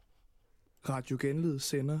Radio Genlyd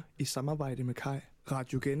sender i samarbejde med Kai.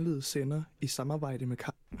 Radio Genlyd sender i samarbejde med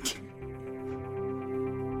Kai.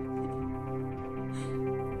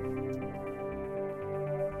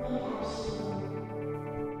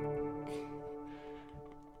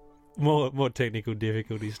 More technical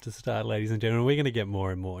difficulties to start, ladies and gentlemen. We're going to get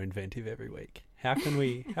more and more inventive every week. How can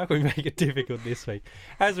we make it difficult this week?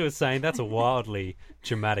 As we were saying, that's a wildly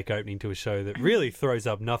dramatic opening to a show that really throws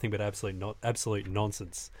up nothing but absolute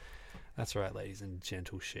nonsense. That's right, ladies and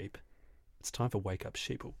gentle sheep. It's time for Wake Up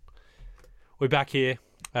Sheeple. We're back here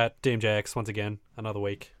at DMJX once again, another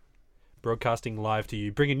week, broadcasting live to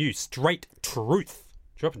you, bringing you straight truth,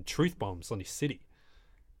 dropping truth bombs on your city.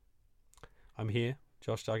 I'm here,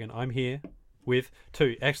 Josh Duggan. I'm here with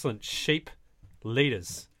two excellent sheep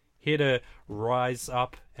leaders, here to rise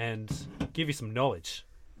up and give you some knowledge.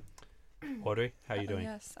 Audrey, how are you doing?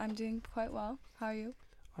 Yes, I'm doing quite well. How are you?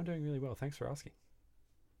 I'm doing really well. Thanks for asking.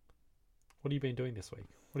 What have you been doing this week?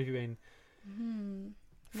 What have you been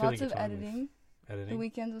Lots of editing. Editing? The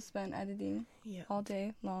weekends was spent editing all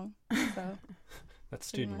day long. So That's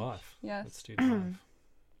student life. Yes. That's student life.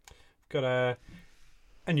 Got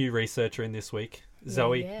a new researcher in this week,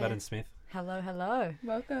 Zoe Madden-Smith. Hello, hello.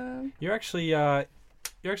 Welcome. You're actually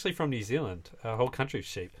from New Zealand, a whole country of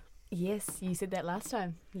sheep. Yes, you said that last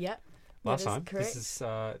time. Yep. Last time. Correct. This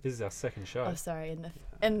is our second show. Oh, sorry.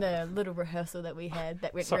 In the little rehearsal that we had,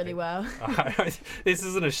 that went really well. This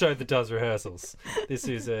isn't a show that does rehearsals. This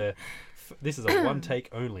is a one take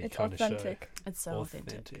only kind authentic. of show. It's so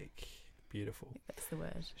authentic. Beautiful. That's the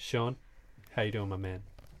word. Sean, how you doing, my man?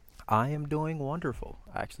 I am doing wonderful.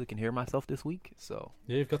 I actually can hear myself this week, so...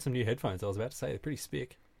 Yeah, you've got some new headphones. I was about to say, they're pretty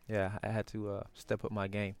spick. Yeah, I had to step up my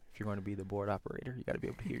game. If you're going to be the board operator, you got to be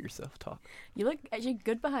able to hear yourself talk. You look actually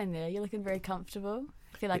good behind there. You're looking very comfortable.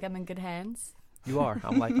 I feel like I'm in good hands. You are.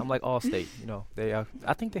 I'm like Allstate. You know, they.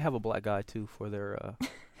 I think they have a black guy too for their.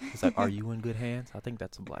 It's like, are you in good hands? I think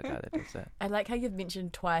that's a black guy that does that. I like how you've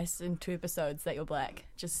mentioned twice in 2 episodes that you're black.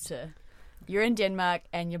 You're in Denmark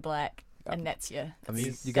and you're black, and that's your.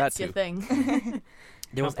 You got to. Your thing.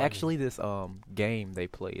 There was actually this game they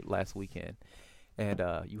played last weekend. And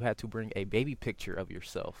you had to bring a baby picture of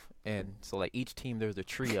yourself. And so, like, each team, there's a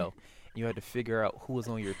trio. And you had to figure out who was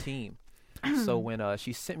on your team. So when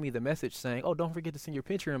she sent me the message saying, oh, don't forget to send your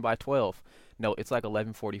picture in by 12. No, it's like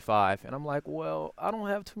 11:45. And I'm like, well, I don't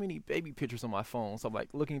have too many baby pictures on my phone. So I'm, like,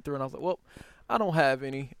 looking through, and I was like, well, I don't have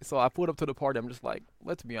any. So I pulled up to the party. I'm just like,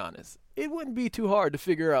 let's be honest. It wouldn't be too hard to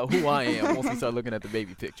figure out who I am once we start looking at the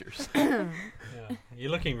baby pictures. Yeah.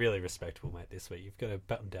 You're looking really respectable, mate, this week. You've got a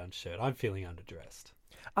button-down shirt. I'm feeling underdressed.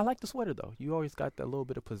 I like the sweater, though. You always got that little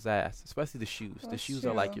bit of pizzazz, especially the shoes. That's the shoes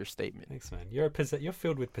true. are like your statement. Thanks, man. You're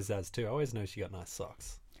filled with pizzazz, too. I always noticed you got nice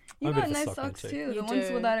socks. You I'm a got bit of a nice sock man, socks too. You The do.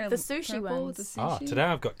 ones with that are The sushi purple ones. with the sushi. Today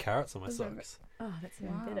I've got carrots on my Those are socks. Oh, that's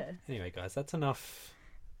even Wow. better. Anyway, guys, that's enough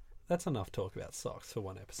talk about socks for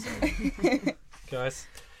one episode. Guys,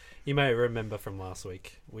 you may remember from last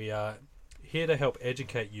week, we are here to help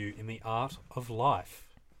educate you in the art of life.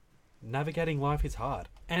 Navigating life is hard,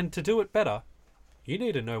 and to do it better, you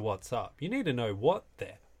need to know what's up. You need to know what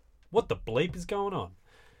the bleep is going on.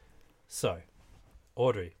 So,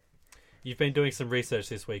 Audrey, you've been doing some research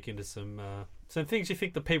this week into some things you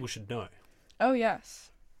think the people should know. Oh,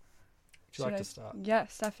 yes. Would you like to start?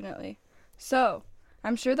 Yes, definitely. So,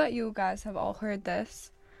 I'm sure that you guys have all heard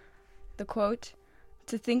this. The quote,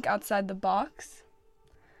 to think outside the box.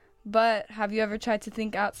 But have you ever tried to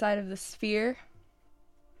think outside of the sphere?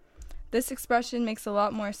 This expression makes a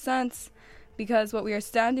lot more sense because what we are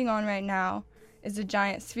standing on right now is a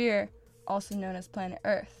giant sphere, also known as planet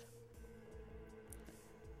Earth.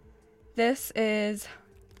 This is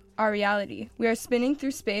our reality. We are spinning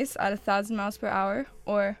through space at 1,000 miles per hour,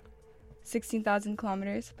 or 16,000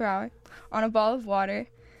 kilometers per hour, on a ball of water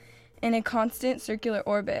in a constant circular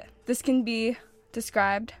orbit. This can be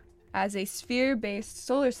described as a sphere-based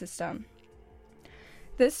solar system.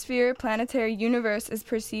 This sphere planetary universe is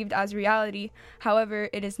perceived as reality. However,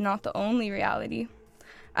 it is not the only reality.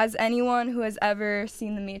 As anyone who has ever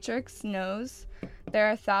seen The Matrix knows, there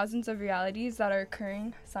are thousands of realities that are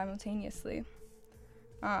occurring simultaneously.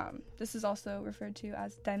 This is also referred to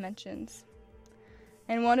as dimensions.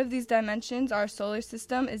 And one of these dimensions, our solar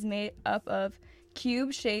system, is made up of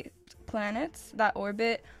cube-shaped planets that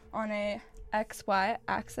orbit on a XY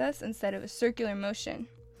axis instead of a circular motion.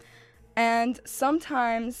 And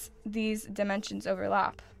sometimes these dimensions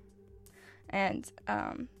overlap. And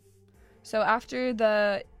so after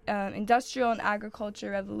the industrial and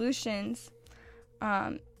agriculture revolutions,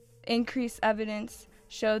 increased evidence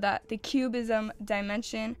show that the cubism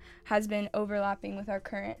dimension has been overlapping with our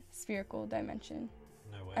current spherical dimension.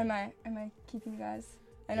 No way. Am I keeping you guys?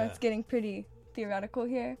 I know Yeah. it's getting pretty theoretical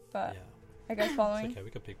here, but Yeah. are you guys following? It's okay. We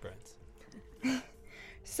got big brains.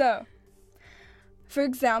 So, for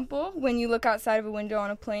example, when you look outside of a window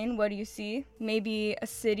on a plane, what do you see? Maybe a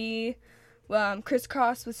city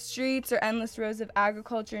crisscrossed with streets or endless rows of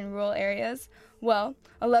agriculture in rural areas. Well,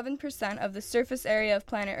 11% of the surface area of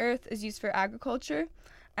planet Earth is used for agriculture,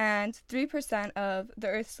 and 3% of the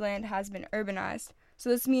Earth's land has been urbanized. So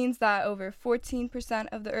this means that over 14%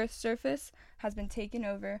 of the Earth's surface has been taken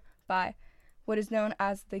over by what is known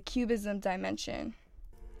as the cubism dimension,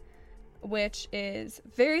 which is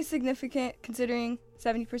very significant considering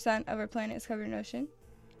 70% of our planet is covered in ocean.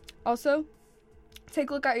 Also, take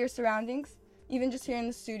a look at your surroundings, even just here in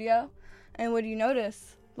the studio, and what do you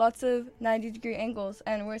notice? Lots of 90-degree angles,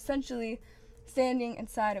 and we're essentially standing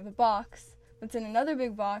inside of a box that's in another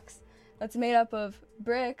big box that's made up of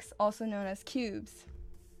bricks, also known as cubes.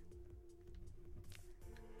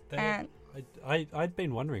 And I'd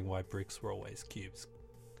been wondering why bricks were always cubes.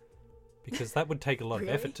 Because that would take a lot of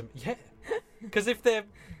effort to... Yeah. Because if they're...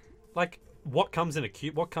 Like, what comes in a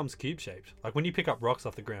cube? What comes cube-shaped? Like, when you pick up rocks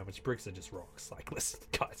off the ground, which bricks are just rocks. Like, listen,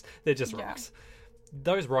 guys, they're just Yeah. rocks.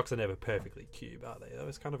 Those rocks are never perfectly cube, are they? That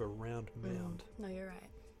was kind of a round mound. No, you're right.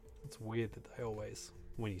 It's weird that they always...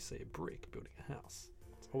 When you see a brick building a house,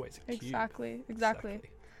 it's always a cube. Exactly.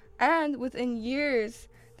 And within years,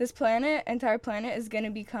 this entire planet is going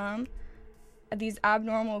to become these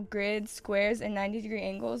abnormal grids, squares, and 90-degree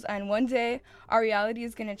angles. And one day, our reality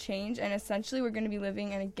is going to change, and essentially, we're going to be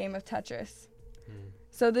living in a game of Tetris.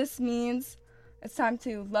 So this means it's time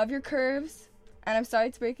to love your curves. And I'm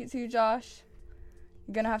sorry to break it to you, Josh.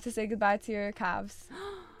 You're going to have to say goodbye to your calves.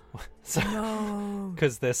 No.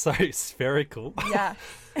 Because they're so spherical. Yeah.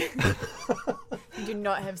 You do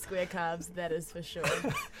not have square calves, that is for sure.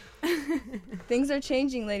 Things are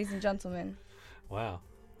changing, ladies and gentlemen. Wow.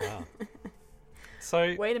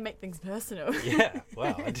 So... Way to make things personal. Yeah,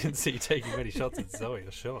 wow, I didn't see you taking many shots at Zoe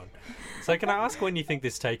or Sean. So can I ask when you think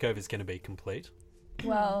this takeover is going to be complete?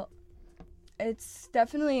 Well, it's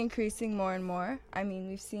definitely increasing more and more. I mean,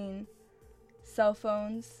 we've seen cell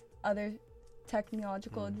phones, other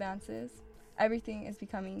technological advances. Everything is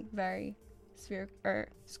becoming very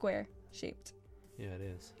square shaped. Yeah, it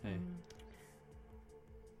is. Hey.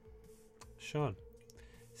 Sean,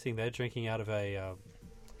 seeing they're drinking out of a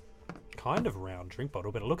kind of round drink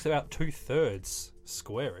bottle, but it looks about 2/3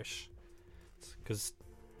 squarish. Because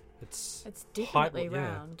it's definitely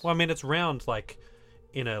round. Well, I mean, it's round like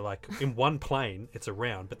in one plane, it's a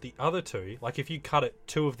round, but the other two, like if you cut it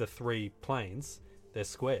 2 of the 3 planes, they're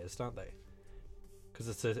squares, don't they? Because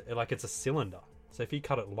it's a cylinder. So if you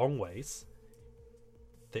cut it long ways,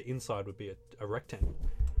 the inside would be a rectangle.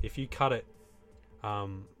 If you cut it,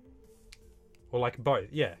 or like both,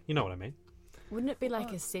 yeah, you know what I mean. Wouldn't it be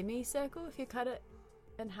like a semicircle if you cut it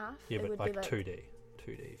in half? Yeah, It but would like be 2D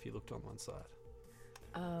if you looked on one side.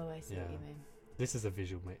 Oh, I see what Yeah. you mean. This is a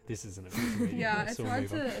visual. This isn't a visual medium. Yeah, so it's we'll hard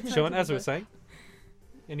move on. to. It's hard Sean, to as we were put- saying,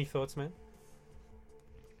 any thoughts, man?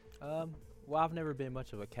 Well, I've never been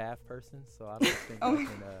much of a calf person, so I don't think Oh. I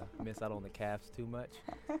can miss out on the calves too much.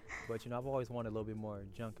 But, I've always wanted a little bit more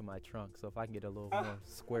junk in my trunk, so if I can get a little more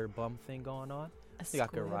square bum thing going on, A think I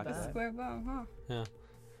could square rock bum. that. Square bum, huh? Yeah.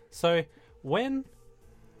 So when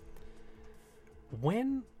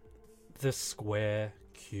the square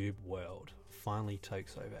cube world finally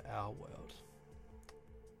takes over our world,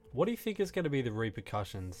 what do you think is going to be the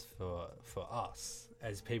repercussions for us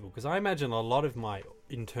as people? Because I imagine a lot of my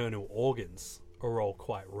internal organs are all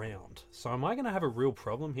quite round. So am I going to have a real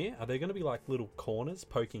problem here? Are there going to be like little corners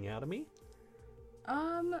poking out of me?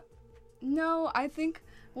 No, I think,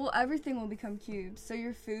 everything will become cubes. So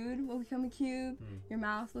your food will become a cube, your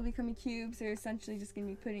mouth will become a cube, so you're essentially just going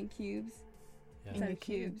to be putting cubes Yeah. instead your of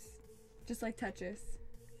cubes. Just like Tetris.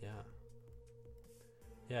 Yeah.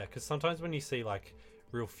 Yeah, because sometimes when you see like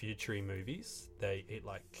real future-y movies, they eat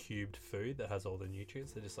like cubed food that has all the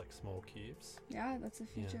nutrients. They're just like small cubes. Yeah, that's the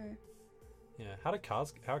future. Yeah. How are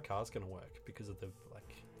cars going to work because of the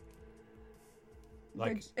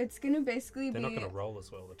like It's going to basically they're be... not going to roll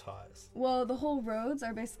as well, the tires. Well, the whole roads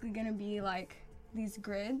are basically going to be like these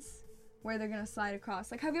grids where they're going to slide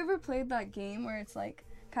across. Like, have you ever played that game where it's like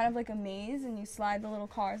kind of like a maze and you slide the little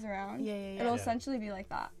cars around? Yeah. It'll Yeah. essentially be like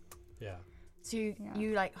that. Yeah. So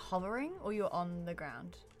you like hovering or you're on the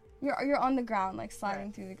ground? You're on the ground, like sliding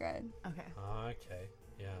Right. through the grid. Okay. Okay.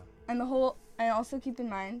 Yeah. And also keep in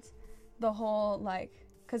mind the whole, like,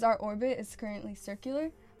 because our orbit is currently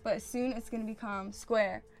circular, but soon it's going to become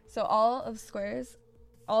square. So all of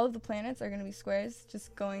the planets are going to be squares,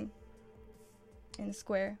 just going in a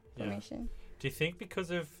square Yeah. formation. Do you think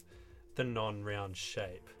because of the non-round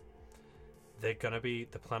shape, the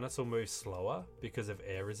planets will move slower because of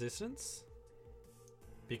air resistance.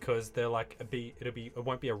 Because they're like it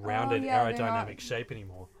won't be a rounded aerodynamic shape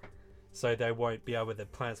anymore. So they won't be able. The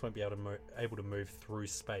planets won't be able to move through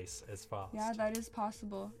space as fast. Yeah, that is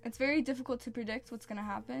possible. It's very difficult to predict what's going to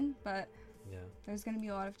happen, but there's going to be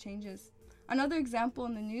a lot of changes. Another example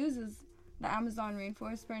in the news is the Amazon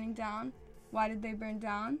rainforest burning down. Why did they burn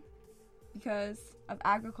down? Because of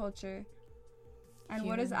agriculture. And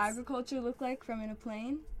what does agriculture look like from in a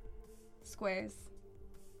plane? Squares.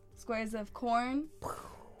 Squares of corn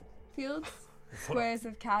fields, squares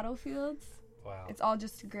of cattle fields. Wow. It's all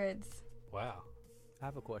just grids. Wow. I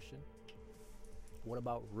have a question. What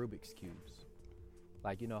about Rubik's Cubes?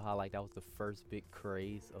 Like, you know how like that was the first big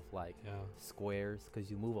craze of like squares, because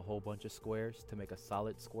you move a whole bunch of squares to make a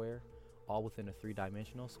solid square, all within a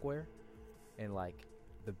 3-dimensional square. And like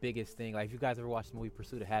the biggest thing, like if you guys ever watched the movie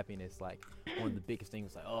Pursuit of Happiness, like one of the biggest things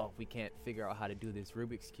was like, oh, we can't figure out how to do this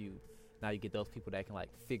Rubik's Cube. Now you get those people that can like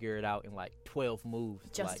figure it out in like 12 moves.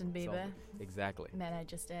 Justin Bieber. So, exactly. Man, I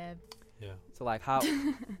just dab. Yeah. So like how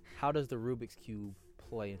does the Rubik's Cube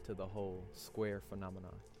play into the whole square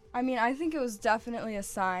phenomenon? I mean, I think it was definitely a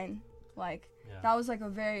sign. Like that was like a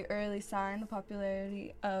very early sign, the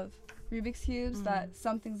popularity of Rubik's Cubes, that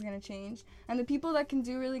something's going to change. And the people that can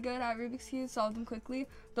do really good at Rubik's Cubes, solve them quickly,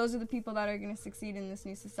 those are the people that are going to succeed in this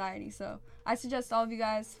new society. So I suggest all of you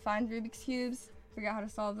guys find Rubik's Cubes, figure out how to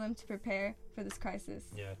solve them to prepare for this crisis.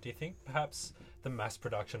 Yeah. Do you think perhaps the mass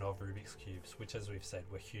production of Rubik's Cubes, which as we've said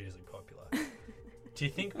were hugely popular, do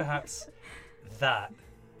you think perhaps that...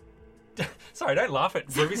 Sorry, don't laugh at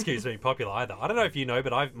Rubik's Cubes being popular either. I don't know if you know,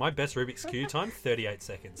 but my best Rubik's Cube time, 38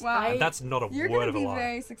 seconds. Wow. And that's not a You're word of a gonna lie. be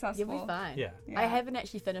very successful. You'll be fine. Yeah. I haven't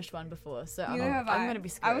actually finished one before, so I'm Neither have I. going to be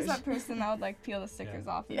scared. I was that person that would like peel the stickers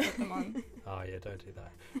off and put them on. Oh yeah, don't do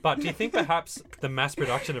that. But do you think perhaps the mass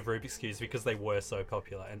production of Rubik's Cubes, because they were so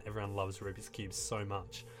popular and everyone loves Rubik's Cubes so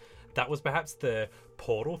much, that was perhaps the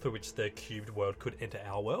portal through which the cubed world could enter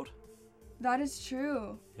our world? That is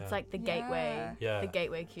true. Yeah. It's like the gateway. Yeah. The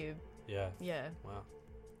gateway cube. Yeah. Yeah. Wow.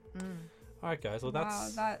 All right, guys. Well,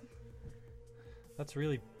 that's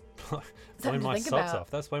really blowing my socks off.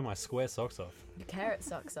 That's blowing my square socks off. The carrot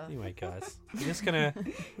socks off. Anyway, guys, we're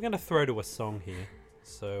gonna throw to a song here.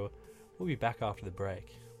 So we'll be back after the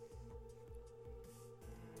break.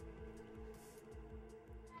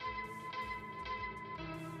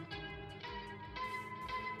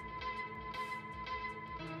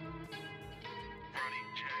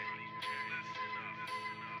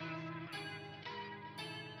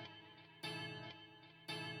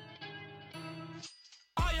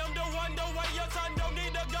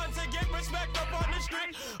 Respect up on the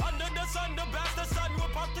street. Under the sun, the bastard son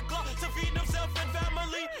will pop the clock to feed himself and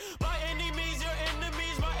family. By any means, your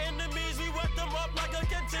enemies, my enemies, we wet them up like a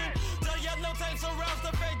canteen. The yellow tape surrounds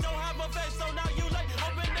the fate, don't have a face, so now you late,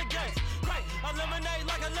 open the gates. Great, eliminate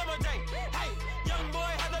like a lemonade. Hey, young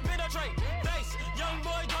boy had to penetrate. Face, young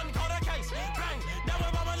boy done caught a case. Bang, now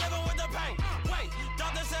we're mama living with the pain. Wait,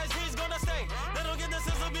 doctor says he's gonna stay. They don't get the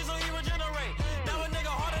system, so he regenerate. Now a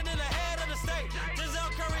nigga harder than the head of the state.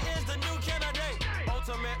 Giselle Curry is the new candidate.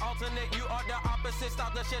 Ultimate, alternate, you are the opposite. Stop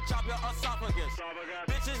the shit, chop your esophagus.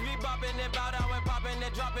 Bitches be bopping and bow down and popping and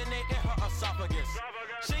dropping it in her esophagus.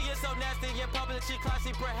 She is so nasty in public, she classy,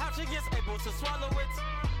 perhaps she is able to swallow it.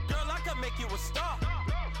 Girl, I can make you a star.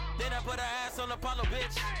 Then I put her ass on Apollo,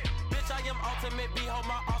 bitch. Bitch, I am ultimate, behold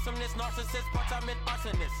my awesomeness. Narcissist, part-time and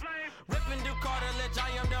arsonist. Ripping through cartilage, I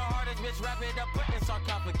am the hardest, bitch. Wrap it up, put in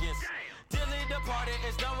sarcophagus. Dilly departed,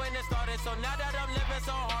 it's done when it started. So now that I'm living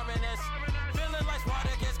so harmonious, feeling like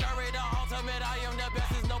Spartacus, Curry the ultimate. I am the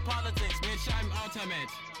best, there's no politics. Bitch, I'm ultimate.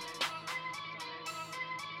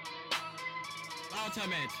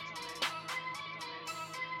 Ultimate.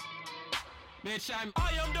 Bitch, I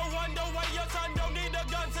am the one, the way your son don't need a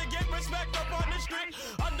gun to get respect up on the street.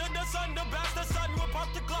 Under the sun, the bastard son will pop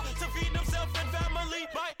the clock to feed himself and family.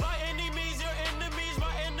 By any means, your enemies,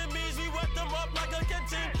 my enemies, we wet them up like a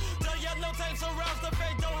canteen. The yellow tape surrounds the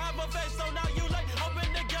fate, don't have a face, so now you late, open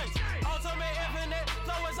the gates. Ultimate infinite,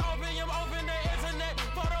 flow is opium, open the internet.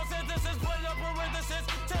 Photosynthesis, put up parenthesis.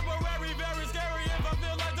 Temporary, very scary. If I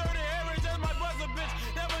feel like dirty Harry, just my buzzer, bitch.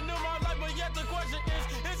 Never knew my life, but yet the question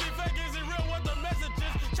is he fake, is he real, what the message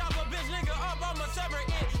is? Chop a bitch nigga up, I'ma sever it.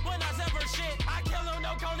 When I sever shit, I kill him,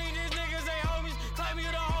 no Coney, these niggas ain't homies. Claim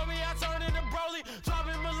you the homie, I turn into Broly.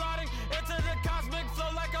 Dropping Milan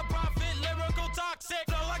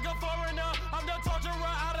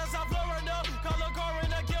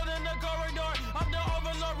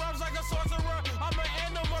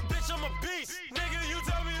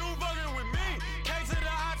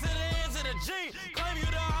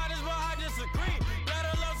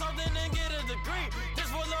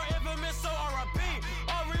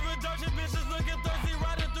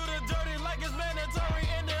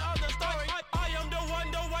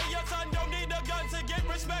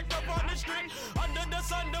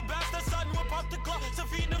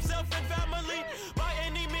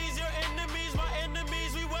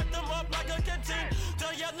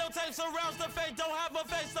don't have a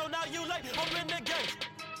face, so now you late. Open the gate.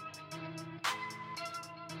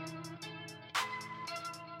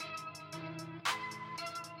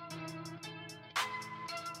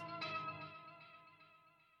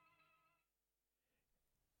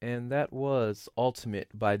 And that was Ultimate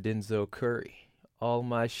by Denzel Curry. All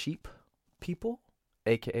my sheep people,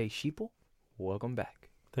 aka sheeple, welcome back.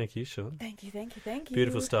 Thank you, Sean. Thank you.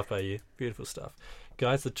 Beautiful stuff by you. Beautiful stuff.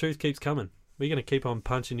 Guys, the truth keeps coming. We're going to keep on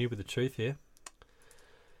punching you with the truth here.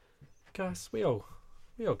 Guys, we all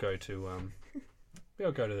go to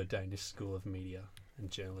the Danish School of Media and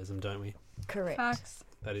Journalism, don't we? Correct. Facts.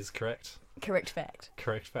 That is correct. Correct fact.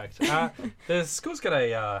 Correct fact. The school's got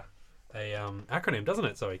a acronym, doesn't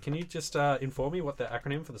it? Sorry, can you just inform me what the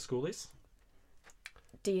acronym for the school is?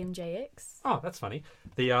 DMJX. Oh, that's funny.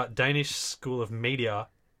 The Danish School of Media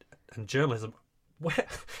and Journalism. Where,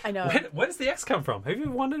 I know. Where does the X come from? Have you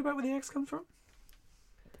ever wondered about where the X comes from?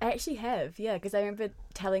 I actually have, yeah, because I remember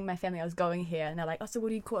telling my family I was going here, and they're like, "Oh, so what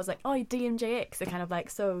do you call it?" I was like, "Oh, DMJX." They're kind of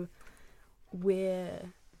like, "So, where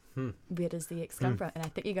does the X come from?" And I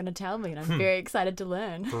think you're going to tell me, and I'm very excited to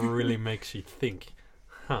learn. Really makes you think,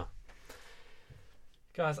 huh?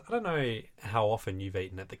 Guys, I don't know how often you've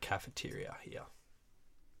eaten at the cafeteria here.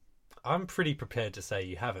 I'm pretty prepared to say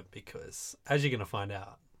you haven't, because as you're going to find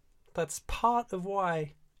out, that's part of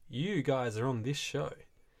why you guys are on this show.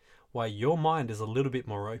 Why your mind is a little bit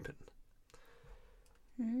more open.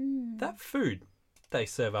 That food they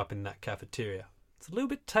serve up in that cafeteria, it's a little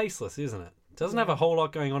bit tasteless, isn't it? Doesn't have a whole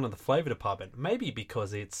lot going on in the flavour department. Maybe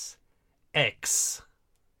because it's expired.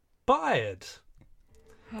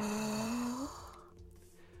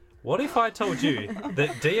 What if I told you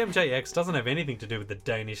that DMJX doesn't have anything to do with the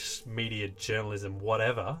Danish media journalism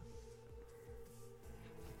whatever,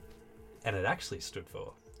 and it actually stood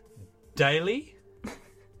for Daily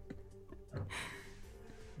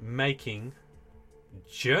Making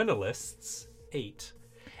Journalists Eat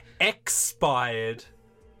Expired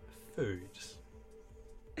Food?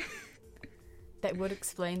 That would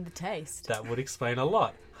explain the taste. That would explain a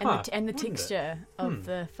lot. And the texture of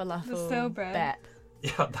the falafel The stale bread. bap.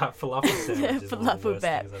 Yeah, that falafel sandwich is The one of the falafel worst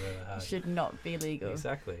bap things I've ever had. should not be legal.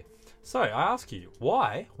 Exactly. So I ask you,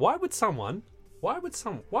 why would someone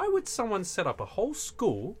set up a whole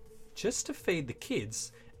school just to feed the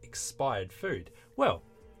kids expired food? Well,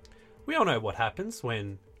 we all know what happens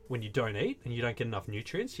when you don't eat and you don't get enough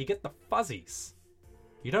nutrients. You get the fuzzies.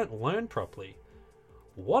 You don't learn properly.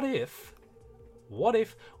 What if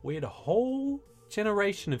we had a whole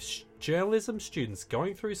generation of journalism students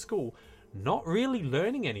going through school not really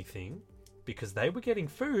learning anything because they were getting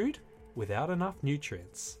food without enough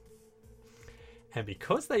nutrients? And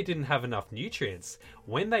because they didn't have enough nutrients,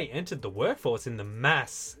 when they entered the workforce in the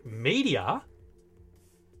mass media,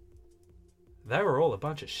 they were all a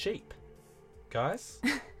bunch of sheep. Guys,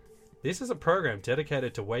 this is a program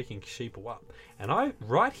dedicated to waking sheep up. And I,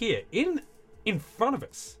 right here, in front of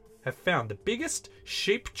us, have found the biggest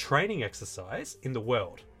sheep training exercise in the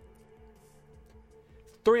world.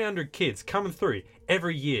 300 kids coming through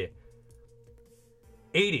every year,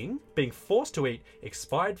 being forced to eat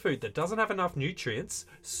expired food that doesn't have enough nutrients,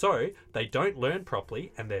 so they don't learn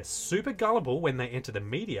properly, and they're super gullible when they enter the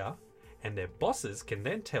media, and their bosses can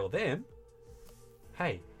then tell them,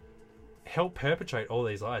 hey, help perpetrate all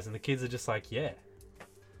these lies, and the kids are just like, yeah,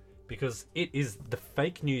 because it is the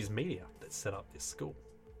fake news media that set up this school.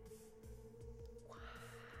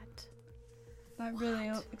 That really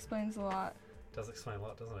explains a lot. Does explain a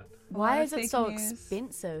lot, doesn't it? Why is it fake so news.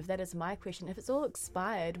 expensive? That is my question. If it's all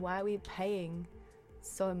expired, why are we paying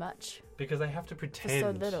so much? Because they have to pretend.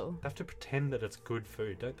 so little. They have to pretend that it's good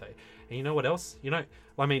food, don't they? And you know what else?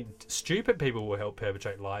 I mean, stupid people will help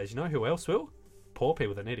perpetrate lies. You know who else will? Poor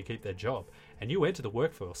people that need to keep their job. And you enter the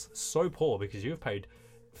workforce so poor because you've paid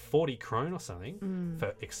 40 krone or something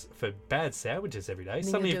for bad sandwiches every day.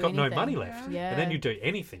 Suddenly you'll you've got do no anything. money left. Yeah. And then you do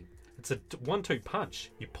anything. It's a 1-2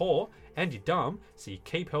 punch. You're poor and you're dumb, so you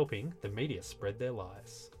keep helping the media spread their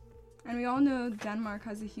lies. And we all know Denmark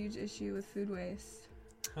has a huge issue with food waste.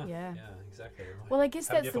 Huh, Yeah. Yeah, exactly. Well, I guess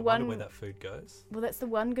Have you that's ever the wondered one. where that food goes? Well, that's the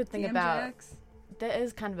one good thing about. DMJX. That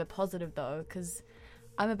is kind of a positive though, because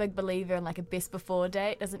I'm a big believer in like a best before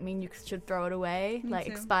date doesn't mean you should throw it away. Me Like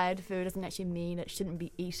too. expired food doesn't actually mean it shouldn't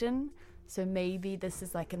be eaten. So maybe this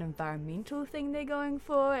is like an environmental thing they're going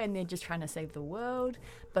for, and they're just trying to save the world,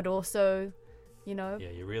 but also, you know.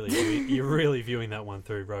 Yeah, you're really viewing that one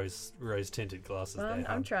through rose tinted glasses Well, there.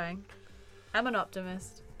 I'm trying. I'm an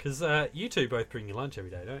optimist. Because you two both bring your lunch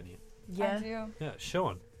every day, don't you? Yeah. I do. Yeah,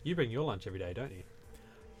 Sean, you bring your lunch every day, don't you?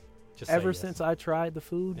 Just say Ever yes. since I tried the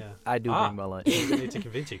food, Yeah. I do bring my lunch. I need to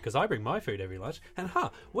convince you, because I bring my food every lunch, and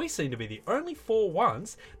we seem to be the only 4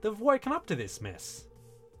 ones that have woken up to this mess.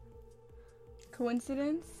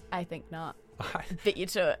 Coincidence? I think not. Beat you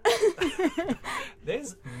to it.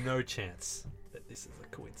 There's no chance that this is a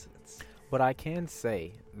coincidence. But I can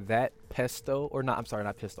say that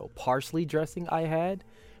parsley dressing I had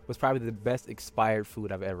was probably the best expired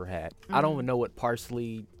food I've ever had. I don't even know what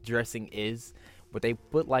parsley dressing is, but they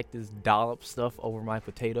put like this dollop stuff over my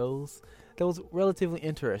potatoes. That was relatively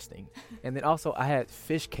interesting. And then also I had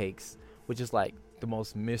fish cakes, which is like the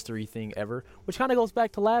most mystery thing ever, which kind of goes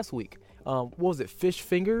back to last week. What was it? Fish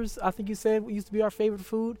fingers, I think you said used to be our favorite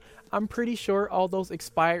food. I'm pretty sure all those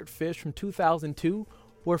expired fish from 2002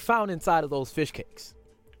 were found inside of those fish cakes.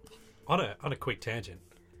 On a quick tangent,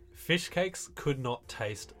 fish cakes could not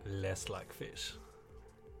taste less like fish.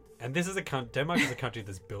 And this is Denmark is a country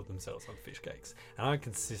that's built themselves on fish cakes. And I'm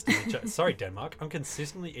consistently, sorry Denmark, I'm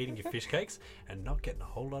consistently eating your fish cakes and not getting a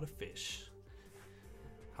whole lot of fish.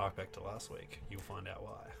 Hark back to last week, you'll find out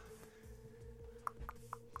why.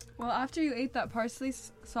 Well, after you ate that parsley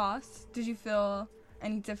sauce, did you feel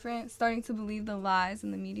any different? Starting to believe the lies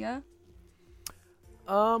in the media?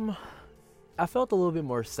 I felt a little bit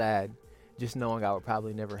more sad just knowing I would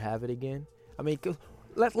probably never have it again. I mean,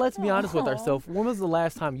 let's be honest with ourselves. When was the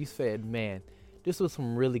last time you said, man, this was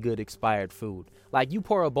some really good expired food? Like, you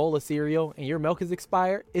pour a bowl of cereal and your milk is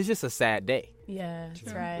expired, it's just a sad day. Yeah,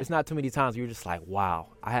 that's right. It's not too many times you're just like, wow,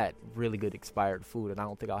 I had really good expired food and I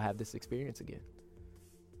don't think I'll have this experience again.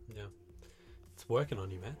 Yeah. It's working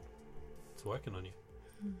on you, man. It's working on you.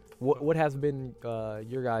 What has been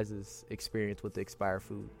your guys' experience with the expired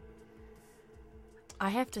food? I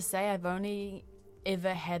have to say I've only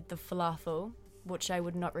ever had the falafel, which I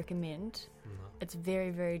would not recommend. No. It's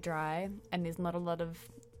very, very dry, and there's not a lot of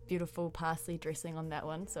beautiful parsley dressing on that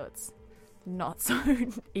one, so it's not so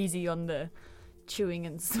easy on the chewing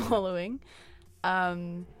and swallowing.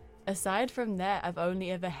 Aside from that, I've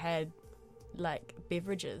only ever had like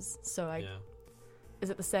beverages. So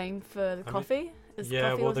is it the same for the coffee?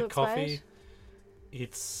 The coffee,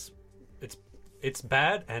 it's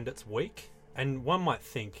bad and it's weak. And one might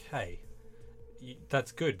think, hey,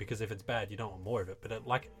 that's good because if it's bad, you don't want more of it. But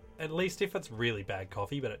at least if it's really bad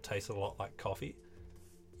coffee, but it tastes a lot like coffee,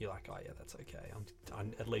 you're like, oh yeah, that's okay.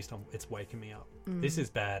 It's waking me up. This is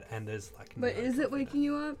bad, and there's like. But is it waking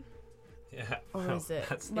you up? Yeah. Or is it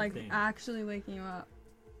that's the like thing. actually waking you up?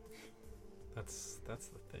 That's the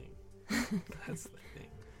thing. That's the thing,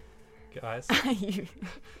 guys.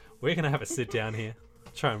 We're gonna have a sit down here,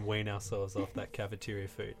 try and wean ourselves off that cafeteria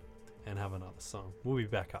food, and have another song. We'll be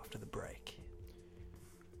back after the break.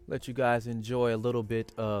 Let you guys enjoy a little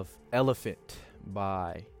bit of Elephant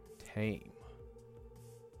by Tame.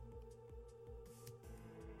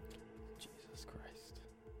 Jesus Christ.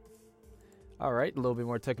 All right, a little bit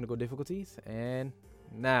more technical difficulties. And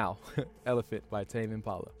now, Elephant by Tame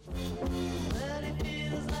Impala.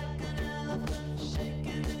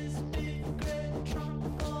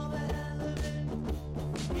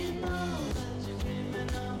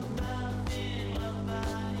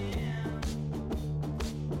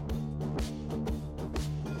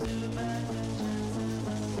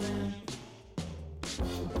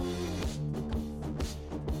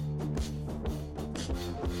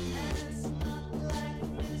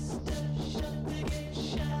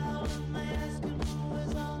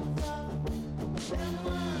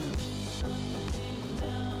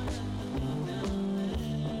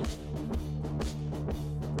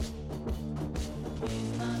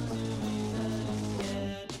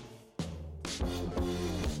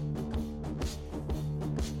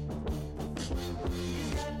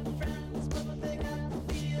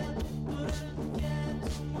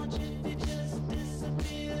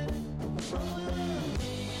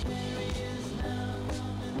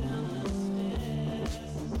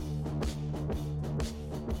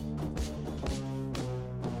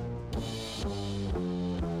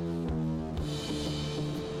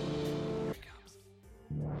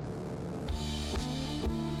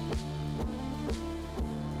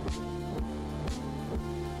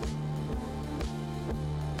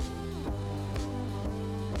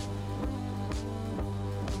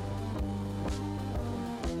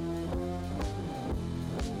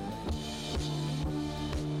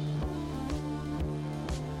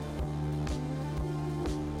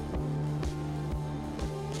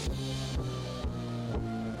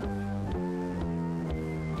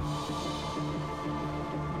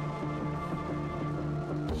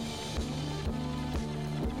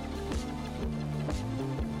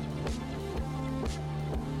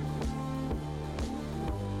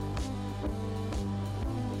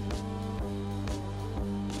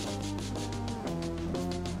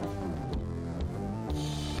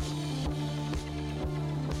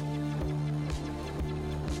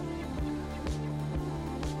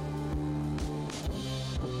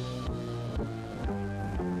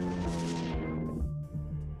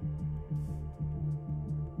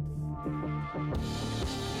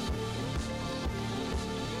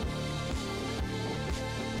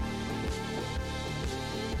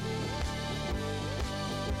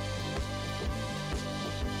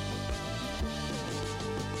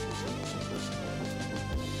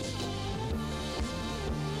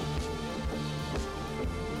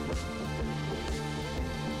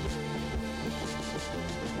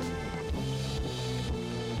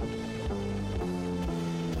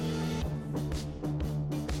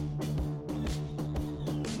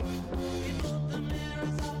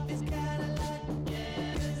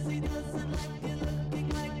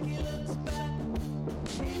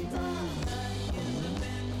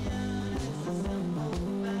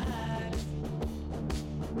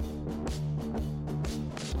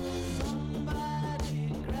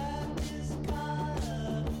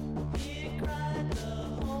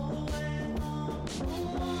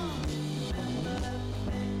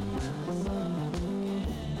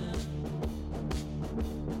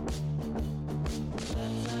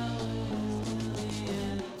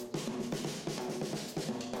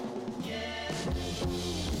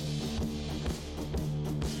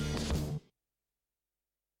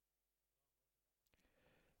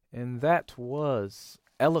 That was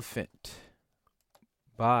Elephant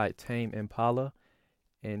by Tame Impala.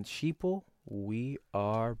 And Sheeple, we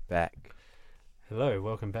are back. Hello,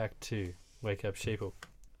 welcome back to Wake Up Sheeple.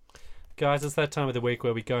 Guys, it's that time of the week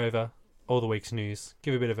where we go over all the week's news,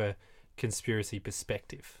 give a bit of a conspiracy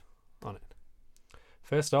perspective on it.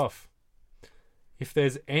 First off, if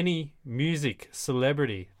there's any music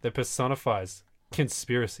celebrity that personifies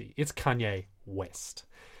conspiracy, it's Kanye West.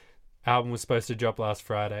 Album was supposed to drop last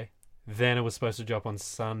Friday. Then it was supposed to drop on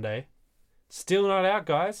Sunday. Still not out,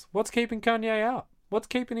 guys. What's keeping Kanye out? What's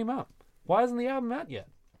keeping him up? Why isn't the album out yet?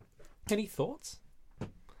 Any thoughts?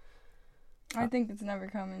 I think it's never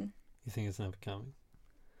coming. You think it's never coming?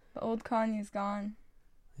 The old Kanye's gone.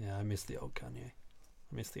 Yeah, I miss the old Kanye.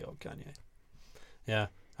 Yeah,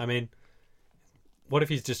 I mean, what if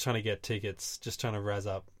he's just trying to get tickets, just trying to razz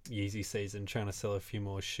up Yeezy season, trying to sell a few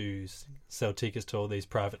more shoes, sell tickets to all these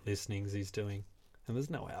private listenings he's doing, and there's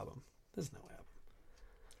no album.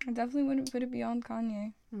 I definitely wouldn't put it beyond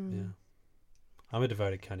Kanye. Yeah. I'm a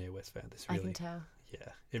devoted Kanye West fan. This really, I can tell. Yeah,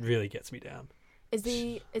 it really gets me down. Is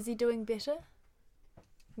he doing better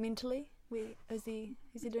mentally? Is he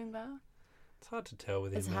doing well? It's hard to tell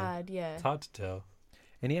with him. It's hard, yeah. It's hard to tell.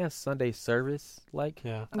 And he has Sunday service, like,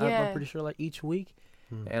 Yeah. I'm pretty sure, like, each week.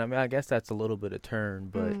 And I mean, I guess that's a little bit of turn,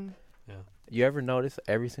 but Yeah. you ever notice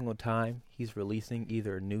every single time he's releasing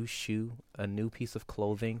either a new shoe, a new piece of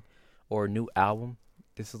clothing, or a new album,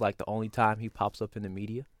 this is like the only time he pops up in the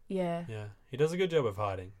media? Yeah. Yeah. He does a good job of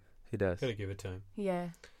hiding. He does. Gotta give it to him. Yeah.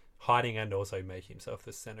 Hiding and also making himself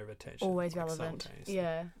the center of attention. Always like, relevant. simultaneously.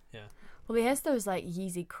 Yeah. Yeah. Well, he has those like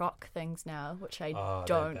Yeezy Croc things now, which I They're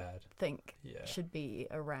don't bad. think Yeah. should be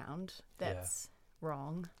around. That's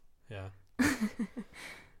wrong. Yeah.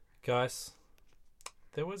 Guys,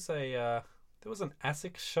 there was an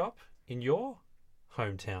ASICS shop in your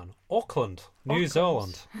hometown, Auckland, New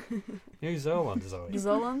Zealand. New Zealand, Zoe.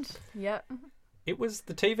 Zoland? Yep. It was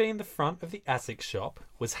the TV in the front of the ASICS shop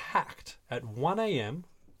was hacked at 1 a.m.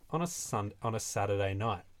 on a Saturday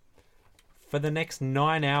night. For the next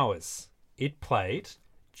 9 hours, it played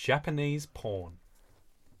Japanese porn.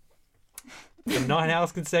 For 9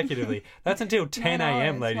 hours consecutively. That's until 10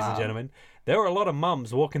 a.m., ladies and gentlemen. There were a lot of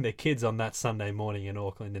mums walking their kids on that Sunday morning in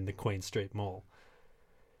Auckland in the Queen Street Mall.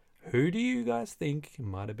 Who do you guys think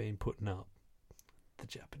might have been putting up the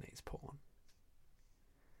Japanese porn?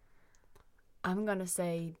 I'm going to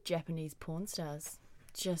say Japanese porn stars.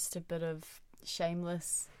 Just a bit of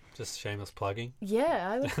shameless... Just shameless plugging?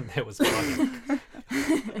 Yeah. There was plugging.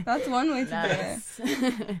 That's one way to Nice. do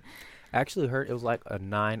it. I actually heard it was like a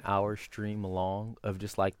 9-hour stream long of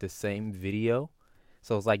just like the same video.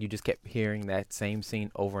 So it's like you just kept hearing that same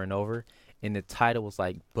scene over and over. And the title was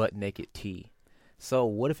like Butt Naked Tea. So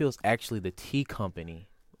what if it was actually the tea company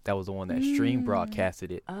that was the one that stream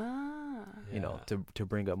broadcasted it? You know, to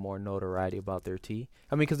bring up more notoriety about their tea.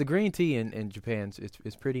 I mean, because the green tea in Japan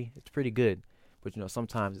it's pretty good, but you know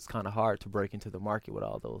sometimes it's kind of hard to break into the market with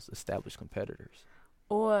all those established competitors.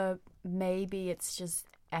 Or maybe it's just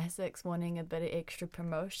ASICS wanting a bit of extra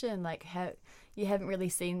promotion. Like you haven't really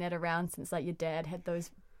seen that around since like your dad had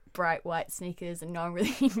those bright white sneakers and no one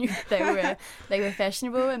really knew they were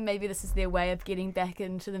fashionable, and maybe this is their way of getting back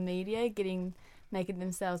into the media, making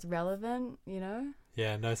themselves relevant, you know?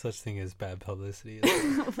 Yeah, no such thing as bad publicity.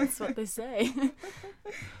 That's what they say.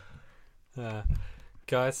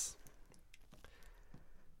 Guys,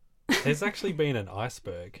 there's actually been an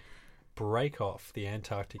iceberg break off the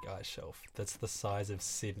Antarctic ice shelf that's the size of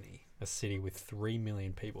Sydney, a city with 3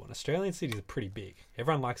 million people. And Australian cities are pretty big.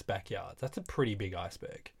 Everyone likes backyards. That's a pretty big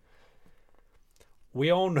iceberg. We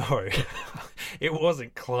all know it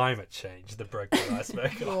wasn't climate change that broke the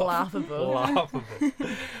iceberg off. Laughable.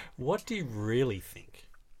 What do you really think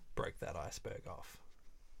broke that iceberg off?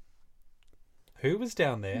 Who was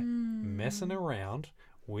down there messing around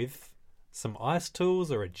with some ice tools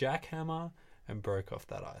or a jackhammer and broke off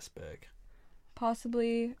that iceberg?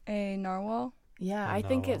 Possibly a narwhal. Yeah, I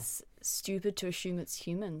think it's stupid to assume it's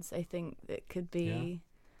humans. I think it could be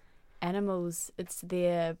animals. It's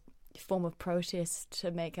their form of protest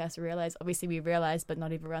to make us realize. Obviously we realize, but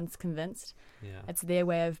not everyone's convinced. It's their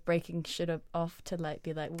way of breaking shit off to like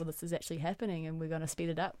be like, well, this is actually happening and we're going to speed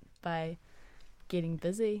it up by getting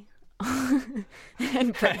busy and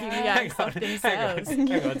breaking the ice off themselves.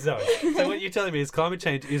 Hang on, Zoe. So what you're telling me is climate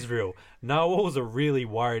change is real. Narwhals are really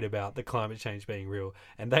worried about the climate change being real,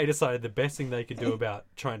 and they decided the best thing they could do about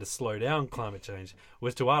trying to slow down climate change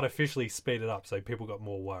was to artificially speed it up so people got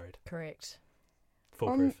more worried. Correct.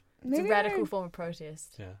 Foolproof. It's a radical form of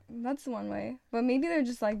protest. Yeah. That's one way. But maybe they're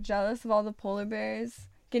just like jealous of all the polar bears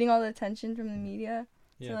getting all the attention from the media.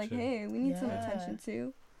 So like, true. hey, we need some attention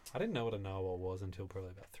too. I didn't know what a narwhal was until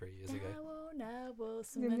probably about 3 years ago. Narwhal,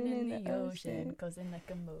 swimming in the ocean, causing like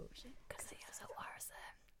commotion, cause he has a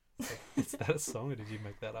awesome. Is that a song or did you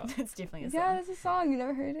make that up? It's definitely a song. Yeah, it's a song. You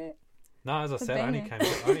never heard it? No, as I It's a said, I only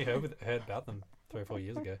banger. heard about them 3 or 4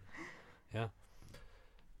 years ago. Yeah.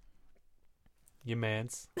 Your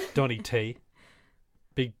man's Donny T.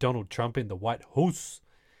 Big Donald Trump in the White House.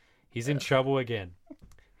 He's in trouble again.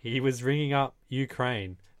 He was ringing up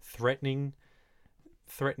Ukraine, threatening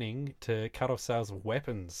to cut off sales of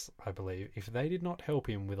weapons, I believe, if they did not help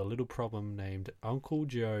him with a little problem named Uncle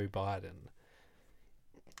Joe Biden.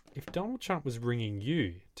 If Donald Trump was ringing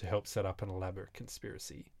you to help set up an elaborate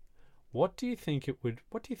conspiracy, what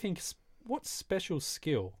special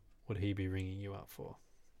skill would he be ringing you up for?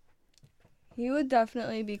 He would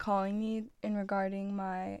definitely be calling me in regarding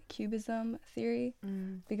my cubism theory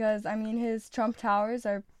because, I mean, his Trump Towers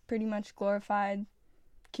are pretty much glorified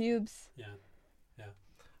cubes. Yeah.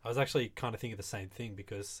 I was actually kind of thinking the same thing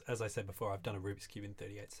because, as I said before, I've done a Rubik's Cube in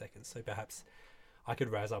 38 seconds. So perhaps I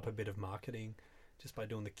could razz up a bit of marketing just by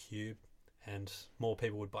doing the cube and more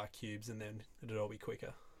people would buy cubes and then it'd all be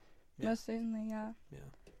quicker. Yeah. Most certainly, yeah.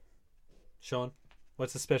 Sean,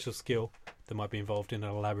 what's a special skill that might be involved in an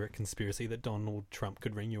elaborate conspiracy that Donald Trump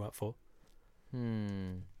could ring you up for?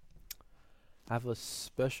 I have a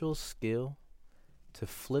special skill to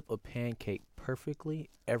flip a pancake perfectly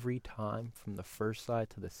every time from the first side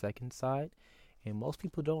to the second side. And most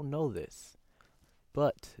people don't know this.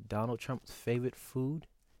 But Donald Trump's favorite food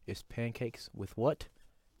is pancakes with what?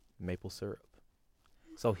 Maple syrup.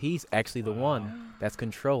 So he's actually the one that's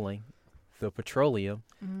controlling the petroleum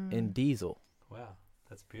and diesel. Wow,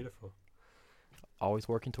 that's beautiful. Always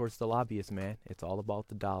working towards the lobbyists, man. It's all about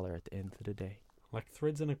the dollar at the end of the day. Like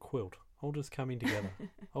threads in a quilt, all just coming together.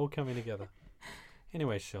 All coming together.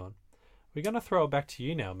 Anyway, Sean, we're going to throw it back to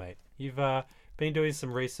you now, mate. You've been doing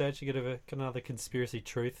some research. You got another conspiracy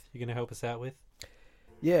truth you're going to help us out with?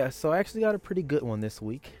 Yeah, so I actually got a pretty good one this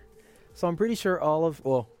week. So I'm pretty sure I'm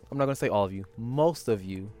not going to say all of you. Most of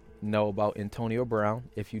you know about Antonio Brown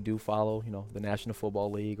if you do follow, the National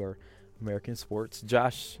Football League or American sports.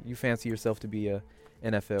 Josh, you fancy yourself to be a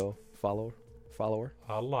NFL follower?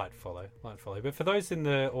 Light follow. But for those in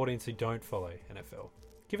the audience who don't follow NFL,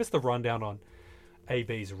 give us the rundown on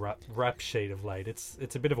AB's rap sheet of late.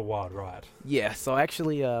 It's a bit of a wild ride. Yeah, so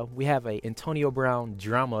actually we have a Antonio Brown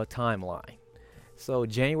drama timeline. So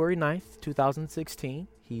January 9th, 2016,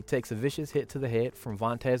 he takes a vicious hit to the head from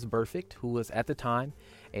Vontaze Burfict, who was at the time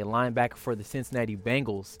a linebacker for the Cincinnati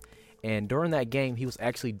Bengals. And during that game, he was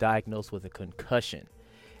actually diagnosed with a concussion.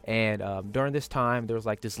 And during this time, there was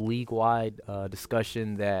like this league-wide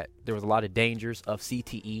discussion that there was a lot of dangers of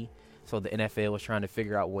CTE. So the NFL was trying to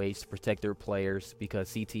figure out ways to protect their players because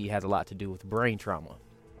CTE has a lot to do with brain trauma.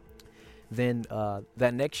 Then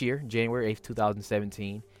that next year, January 8th,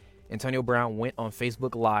 2017, Antonio Brown went on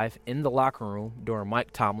Facebook Live in the locker room during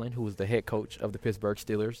Mike Tomlin, who was the head coach of the Pittsburgh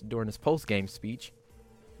Steelers, during his post-game speech.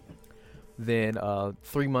 Then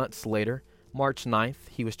 3 months later, March 9th,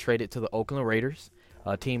 he was traded to the Oakland Raiders,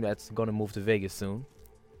 a team that's going to move to Vegas soon.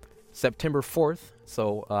 September 4th,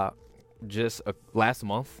 so just last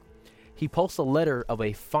month, he posts a letter of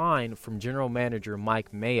a fine from general manager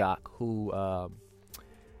Mike Mayock, who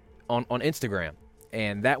on Instagram.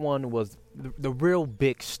 And that one was the real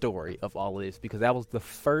big story of all of this because that was the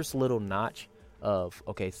first little notch of,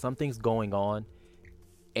 okay, something's going on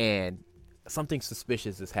and something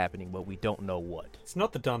suspicious is happening, but we don't know what. It's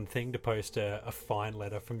not the done thing to post a fine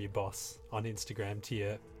letter from your boss on Instagram to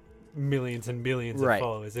your millions and millions of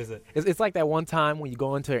followers, is it? It's like that one time when you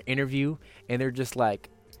go into an interview and they're just like,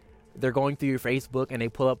 they're going through your Facebook and they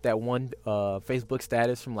pull up that one Facebook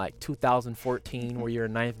status from like 2014 where you're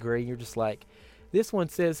in 9th grade and you're just like, this one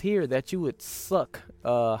says here that you would suck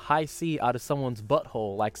high C out of someone's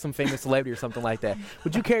butthole, like some famous celebrity or something like that.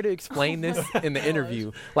 Would you care to explain this in the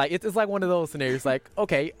interview? Like it's like one of those scenarios. Like,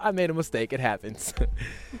 okay, I made a mistake. It happens.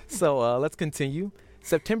 So let's continue.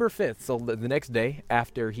 September 5th, so the next day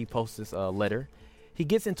after he posts this letter, he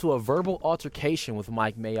gets into a verbal altercation with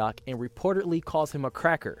Mike Mayock and reportedly calls him a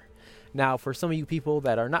cracker. Now, for some of you people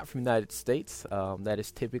that are not from the United States, that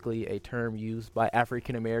is typically a term used by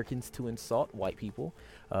African Americans to insult white people.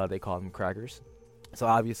 They call them crackers. So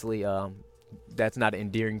obviously, that's not an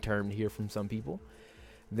endearing term to hear from some people.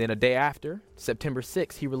 Then a day after, September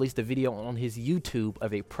 6th, he released a video on his YouTube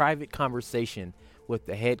of a private conversation with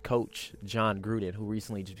the head coach, John Gruden, who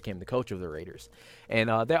recently just became the coach of the Raiders. And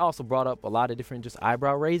that also brought up a lot of different just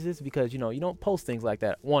eyebrow raises because, you don't post things like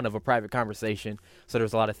that, one, of a private conversation. So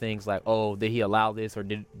there's a lot of things like, oh, did he allow this or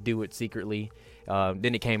did do it secretly?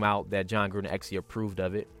 Then it came out that John Gruden actually approved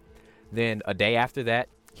of it. Then a day after that,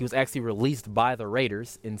 He was actually released by the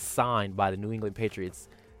Raiders and signed by the New England Patriots,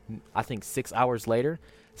 I think 6 hours later.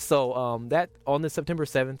 So that on the September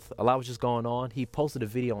 7th, a lot was just going on. He posted a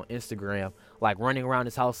video on Instagram, like running around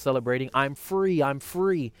his house celebrating, I'm free.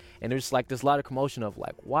 And there's like this lot of commotion of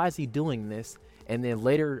like, why is he doing this? And then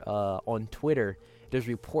later on Twitter, there's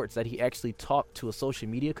reports that he actually talked to a social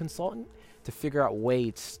media consultant to figure out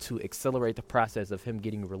ways to accelerate the process of him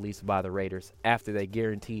getting released by the Raiders after they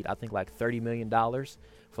guaranteed, I think, like $30 million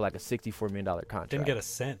for like a $64 million contract. Didn't get a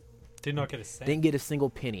cent. Did not get a cent. Didn't get a single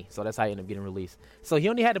penny, so that's how he ended up getting released. So he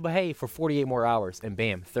only had to behave for 48 more hours, and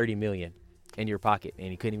bam, $30 million in your pocket, and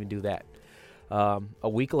he couldn't even do that. A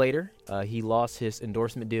week later, he lost his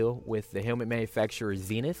endorsement deal with the helmet manufacturer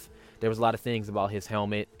Zenith. There was a lot of things about his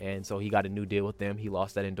helmet, and so he got a new deal with them. He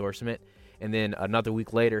lost that endorsement. And then another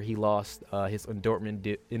week later, he lost his endorsement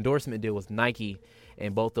deal with Nike,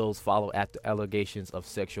 and both those follow after allegations of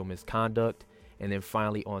sexual misconduct. And then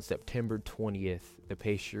finally, on September 20th, the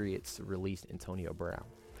Patriots released Antonio Brown.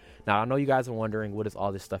 Now, I know you guys are wondering, what does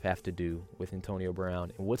all this stuff have to do with Antonio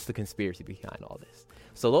Brown, and what's the conspiracy behind all this?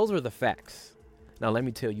 So those were the facts. Now, let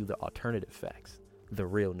me tell you the alternative facts, the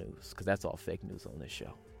real news, because that's all fake news on this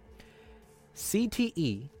show.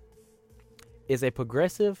 CTE is a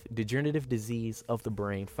progressive degenerative disease of the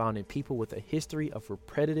brain found in people with a history of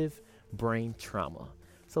repetitive brain trauma.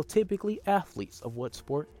 So typically athletes of what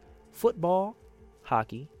sport? Football,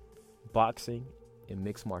 hockey, boxing, and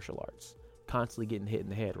mixed martial arts. Constantly getting hit in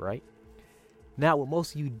the head, right? Now, what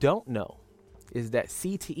most of you don't know is that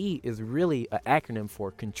CTE is really an acronym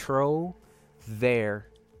for Control Their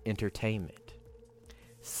Entertainment.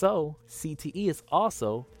 So CTE is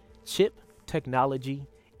also Chip Technology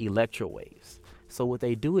Electrowaves. So what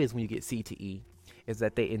they do is when you get CTE is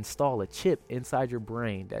that they install a chip inside your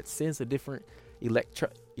brain that sends a different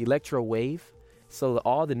electro wave, so that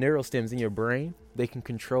all the neural stems in your brain, they can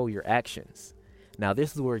control your actions. Now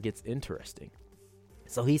this is where it gets interesting.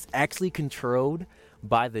 So he's actually controlled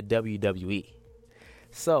by the WWE.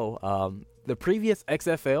 So the previous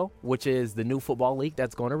XFL, which is the new football league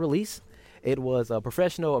that's going to release, it was a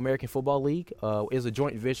professional American Football League. It was a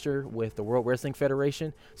joint venture with the World Wrestling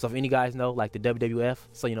Federation. So if any guys know, like the WWF,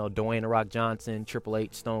 so you know, Dwayne "The Rock" Johnson, Triple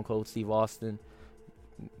H, Stone Cold Steve Austin.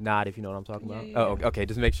 Nod if you know what I'm talking about. Yeah. Oh, okay.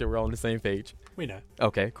 Just make sure we're all on the same page. We know.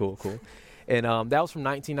 Okay, cool. And that was from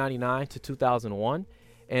 1999 to 2001.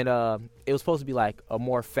 And it was supposed to be like a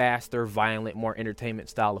more faster, violent, more entertainment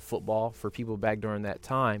style of football for people back during that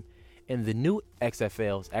time. And the new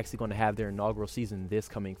XFL is actually going to have their inaugural season this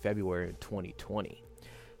coming February in 2020.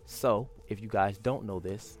 So, if you guys don't know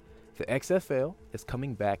this, the XFL is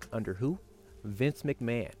coming back under who? Vince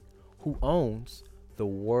McMahon, who owns the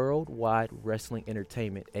Worldwide Wrestling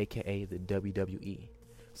Entertainment, aka the WWE.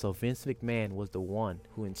 So Vince McMahon was the one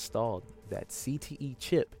who installed that CTE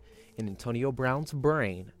chip in Antonio Brown's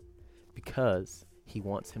brain because he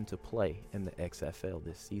wants him to play in the XFL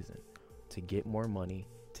this season to get more money,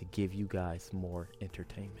 to give you guys more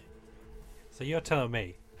entertainment. So you're telling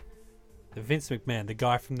me that Vince McMahon, the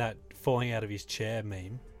guy from that falling out of his chair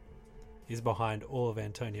meme, is behind all of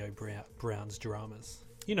Antonio Brown's dramas?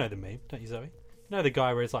 You know the meme, don't you, Zoe? You know the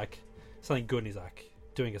guy where it's like something good and he's like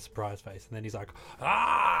doing a surprise face and then he's like,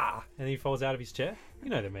 ah! And then he falls out of his chair? You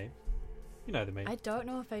know the meme. I don't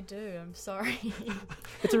know if I do. I'm sorry.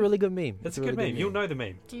 It's a really good meme. It's a good meme. You'll know the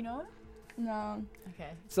meme. Do you know it? No. Okay.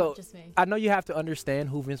 So Not just me. I know you have to understand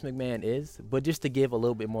who Vince McMahon is, but just to give a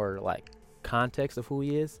little bit more like context of who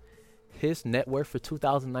he is, his net worth for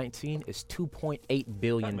 2019 is $2.8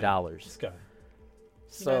 billion. This guy.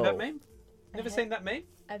 So You know that meme? Never I seen that meme?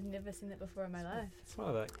 I've never seen it before in my life. It's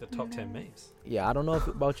one of the top 10 memes. yeah, I don't know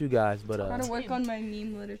about you guys, but Gotta work on my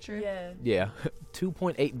meme literature. Yeah.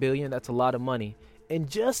 2.8 billion, that's a lot of money. And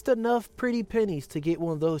just enough pretty pennies to get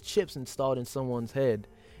one of those chips installed in someone's head.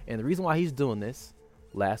 And the reason why he's doing this,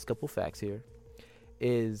 last couple facts here,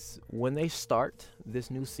 is when they start this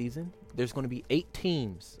new season, there's going to be 8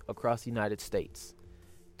 teams across the United States.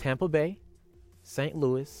 Tampa Bay, St.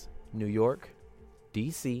 Louis, New York,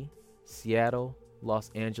 D.C., Seattle,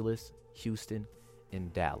 Los Angeles, Houston,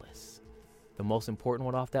 and Dallas. The most important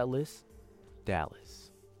one off that list,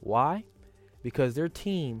 Dallas. Why? Because their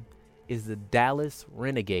team is the Dallas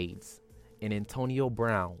Renegades, and Antonio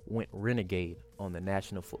Brown went renegade on the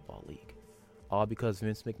National Football League. All because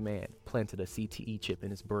Vince McMahon planted a CTE chip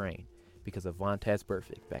in his brain because of Vontaze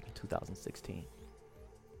Burfict back in 2016.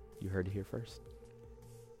 You heard it here first.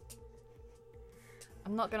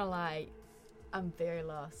 I'm not gonna lie, I'm very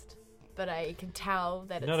lost. But I can tell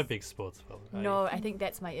that You're not a big sports fan. No, I think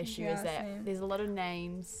that's my issue, Yeah, is that same. there's a lot of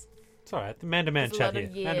names It's all right. The man-to-man There's a chat lot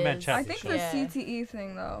of here. Man-to-man years. chat. I this think show. the Yeah. CTE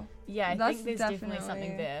thing though. Yeah, I That's think there's definitely something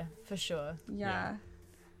definitely- there for sure. Yeah.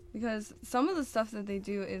 Because some of the stuff that they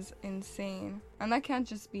do is insane, and that can't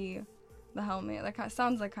just be the helmet. That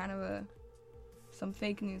sounds like kind of some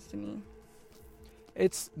fake news to me.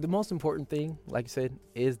 It's the most important thing, like you said,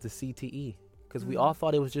 is the CTE, because we Mhm. all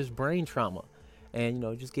thought it was just brain trauma, and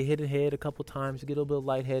just get hit in the head a couple times, you get a little bit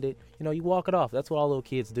lightheaded, you walk it off. That's what all little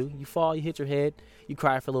kids do. You fall, you hit your head, you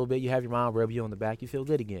cry for a little bit, you have your mom rub you on the back, you feel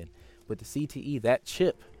good again. But the CTE, that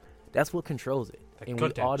chip, that's what controls it, That and we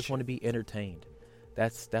goddamn all just chip. want to be entertained.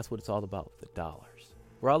 That's what it's all about, the dollars.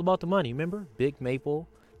 We're all about the money. Remember, Big Maple,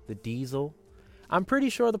 the Diesel. I'm pretty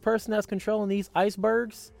sure the person that's controlling these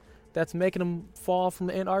icebergs, that's making them fall from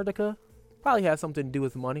Antarctica, probably has something to do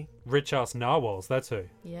with money. Rich ass narwhals. That's who.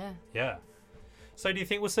 Yeah. Yeah. So do you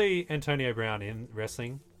think we'll see Antonio Brown in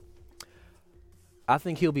wrestling? I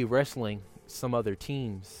think he'll be wrestling some other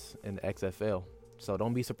teams in the XFL. So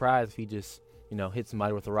don't be surprised if he just, hits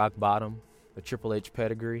somebody with a rock bottom, a Triple H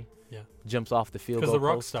pedigree, Yeah. jumps off the field Because goal The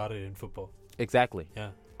Rock post. started in football. Exactly.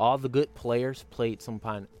 Yeah. All the good players played some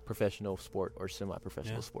kind of professional sport or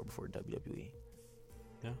semi-professional Yeah. sport before WWE.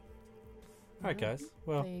 All right, guys.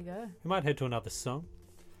 Well, There you go. we might head to another song,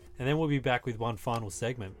 and then we'll be back with one final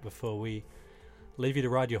segment before we leave you to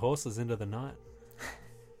ride your horses into the night.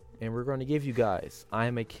 And we're going to give you guys I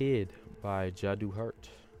Am a Kid by Jadu Hurt.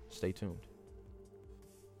 Stay tuned.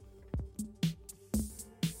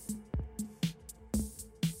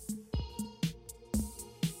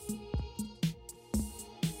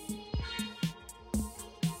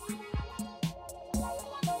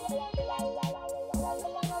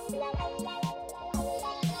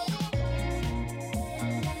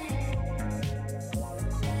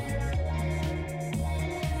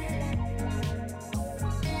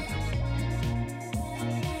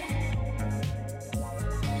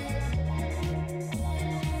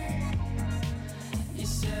 You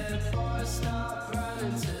said, boy, stop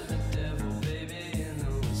running to the devil, baby, in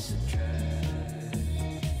the whistle track.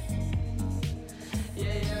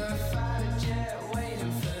 Yeah, you're a fighter jet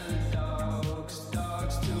waiting for the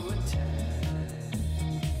dogs to attack.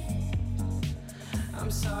 I'm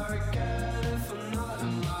sorry, girl, if I'm not the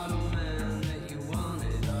model man that you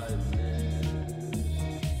wanted, I admit.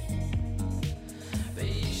 But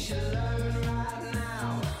you should learn right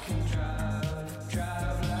now, I can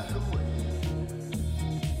drive like the wind.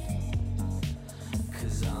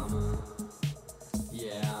 'Cause I'm a kid.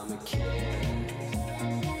 Yeah, I'm a kid.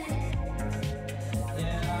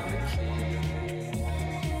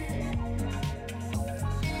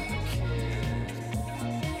 A kid.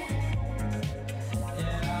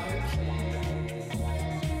 Yeah, I'm a kid.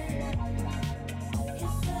 You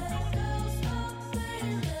said it goes stop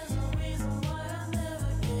playing. There's no reason why I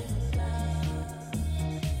never get down.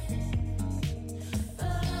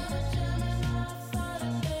 But I'm a Gemini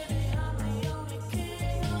fighter, baby. I'm the only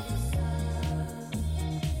king of the sun.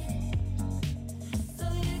 So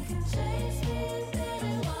you can chase me,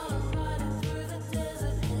 baby, while I'm riding through the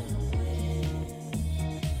desert in the wind.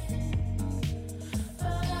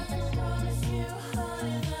 But I can promise you,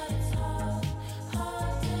 honey, that it's hard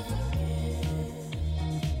to forget.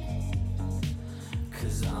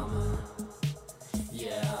 'Cause I'm a kid.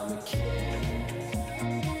 Yeah, I'm a kid.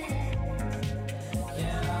 A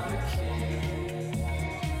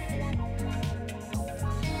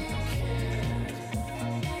kid.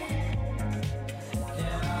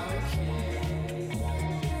 Yeah, I'm a kid.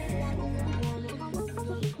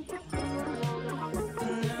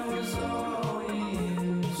 And there was all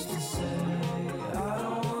you used to say, I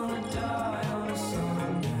don't wanna die on a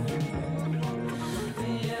Sunday.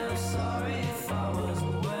 Yeah, I'm sorry if I was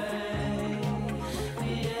away.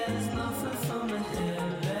 Yeah, there's nothing from the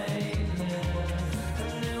head lately.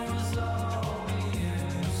 And it was all we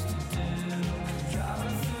used to do,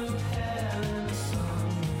 driving through hell in the sun.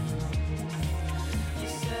 You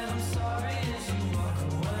said I'm sorry as you walk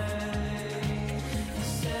away. You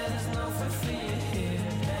said there's nothing for you here,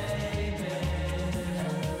 baby.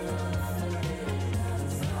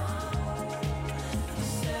 You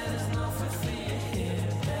said there's nothing for you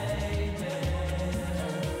here, baby.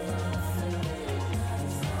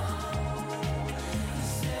 You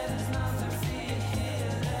said there's nothing for you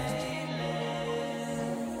here lately.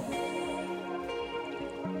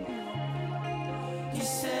 You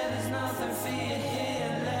said there's nothing for you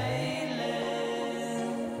here lately.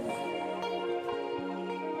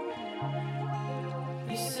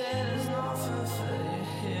 You said there's nothing for you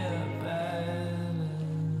here,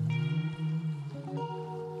 baby.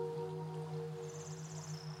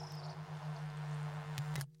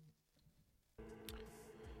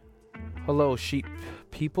 Hello, sheep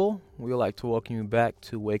people. We would like to welcome you back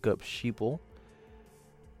to Wake Up Sheeple.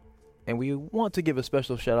 And we want to give a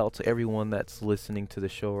special shout out to everyone that's listening to the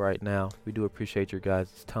show right now. We do appreciate your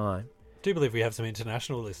guys' time. Do believe we have some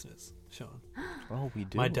international listeners, Sean. Oh, we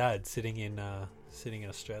do. My dad sitting in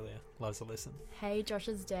Australia loves to listen. Hey,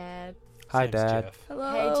 Josh's dad. Hi, His name's Dad. Jeff.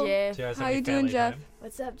 Hello. Hey, Do Jeff. you guys How have any you doing, family at Jeff? home?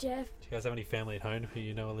 What's up, Jeff? Do you guys have any family at home who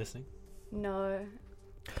you know are listening? No.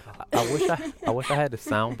 I wish I had the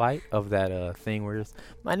sound bite of that thing where it's,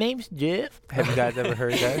 my name's Jeff. Have you guys ever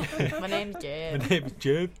heard that? My name's My Jeff. name's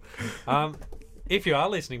Jeff. If you are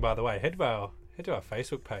listening, by the way, head to our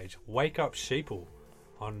Facebook page, Wake Up Sheeple,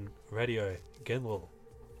 on Radio Genlil.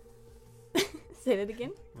 Say that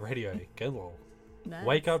again. Radio Genlil. Nice.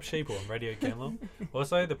 Wake Up Sheeple on Radio Genlil.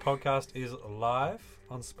 Also, the podcast is live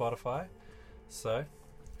on Spotify. So,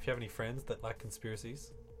 if you have any friends that like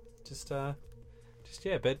conspiracies,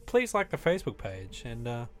 but please like the Facebook page, and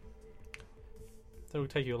that'll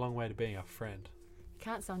take you a long way to being a friend.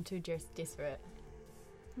 Can't sound too desperate.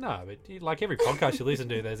 No, but like every podcast you listen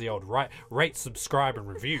to, there's the old rate, subscribe, and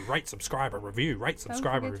review. Rate, subscribe, and review. Rate,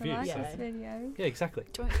 subscribe, and Don't forget review. to like Yeah. this video. Yeah, exactly.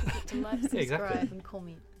 Don't forget to like, subscribe, exactly. and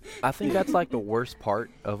comment. I think that's like the worst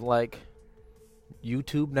part of like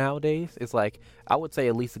YouTube nowadays. It's like I would say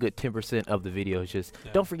at least a good 10% of the videos just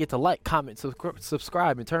Yeah. don't forget to like, comment,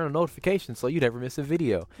 subscribe, and turn on notifications so you never miss a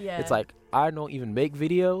video. Yeah. It's like I don't even make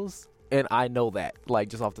videos, and I know that like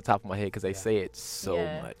just off the top of my head because they Yeah. say it so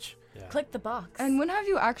Yeah. much. Yeah. Click the box. And when have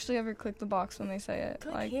you actually ever clicked the box when they say it?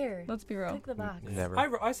 Click like, here. let's be real. Click the box. Never.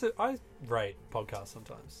 I rate podcasts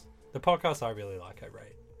sometimes. The podcasts I really like, I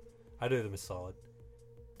rate. I do them as solid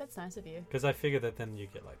That's nice of you. because I figure that then you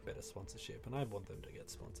get like better sponsorship, and I want them to get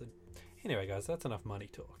sponsored. Anyway, guys, that's enough money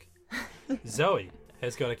talk. Zoe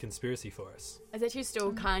has got a conspiracy for us. It's actually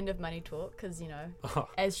still kind of money talk because, you know, Oh,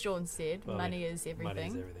 as Sean said, Well, money is everything. money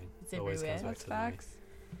is everything. It's Always everywhere. comes back That's to the money. facts.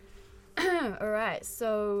 All right,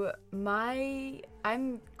 so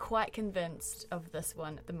I'm quite convinced of this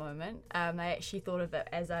one at the moment. I actually thought of it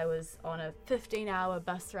as I was on a 15-hour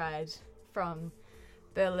bus ride from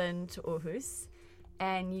Berlin to Aarhus,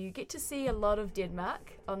 and you get to see a lot of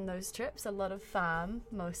Denmark on those trips, a lot of farm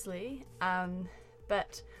mostly,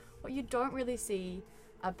 but what you don't really see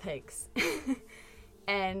are pigs.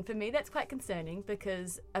 And for me that's quite concerning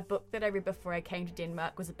because a book that I read before I came to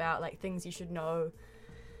Denmark was about like things you should know.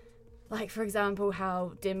 Like, for example,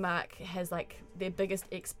 how Denmark has, like, their biggest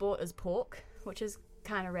export is pork, which is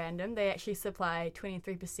kind of random. They actually supply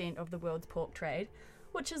 23% of the world's pork trade,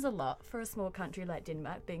 which is a lot for a small country like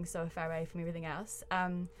Denmark, being so far away from everything else.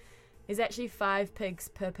 There's actually 5 pigs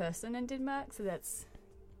per person in Denmark, so that's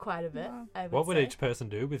quite a bit, Wow. I would What would say. each person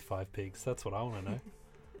do with 5 pigs? That's what I want to know.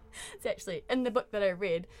 It's actually, in the book that I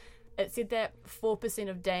read, it said that 4%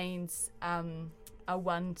 of Danes are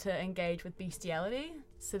one to engage with bestiality.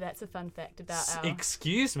 So that's a fun fact about our...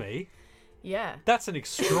 Excuse me? Yeah. That's an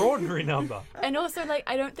extraordinary number. And also, like,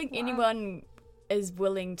 I don't think Wow. anyone is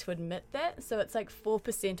willing to admit that. So it's like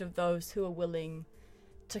 4% of those who are willing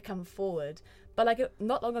to come forward. But like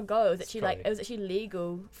not long ago, it was actually Sorry. it was actually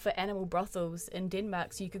legal for animal brothels in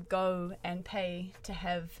Denmark. So you could go and pay to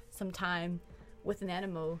have some time with an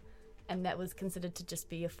animal, and that was considered to just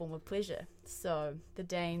be a form of pleasure. So the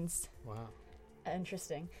Danes Wow. are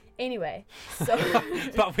interesting. Anyway, so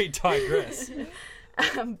But we digress.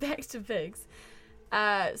 back to pigs.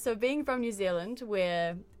 So being from New Zealand,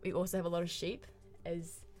 where we also have a lot of sheep,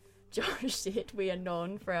 as Josh said, we are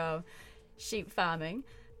known for our sheep farming.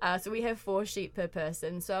 So we have 4 sheep per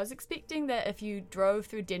person. So I was expecting that if you drove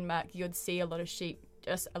through Denmark, you'd see a lot of sheep,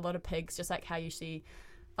 just a lot of pigs, just like how you see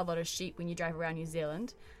a lot of sheep when you drive around New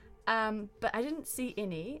Zealand. But I didn't see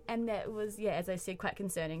any, and that was, yeah, as I said, quite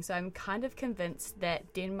concerning. So I'm kind of convinced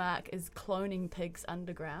that Denmark is cloning pigs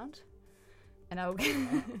underground. And I'll...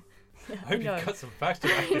 I hope you've got some facts to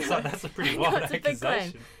back this up. That's a pretty wild It's a big claim.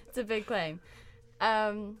 accusation. It's a big claim.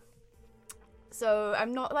 So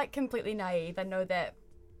I'm not like completely naive. I know that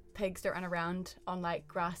pigs don't run around on like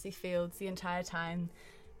grassy fields the entire time.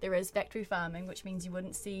 There is factory farming, which means you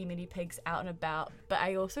wouldn't see many pigs out and about. But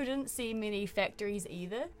I also didn't see many factories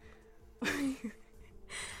either.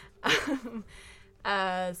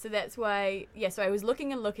 So that's why, yeah. So I was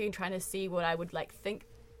looking, trying to see what I would like think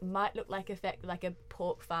might look like a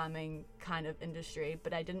pork farming kind of industry,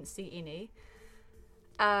 but I didn't see any.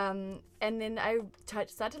 And then I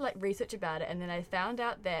started to like research about it, and then I found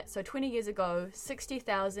out that 20 years ago,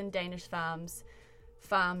 60,000 Danish farms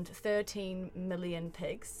farmed 13 million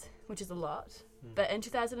pigs, which is a lot. But in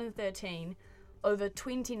 2013, over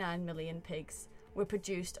 29 million pigs were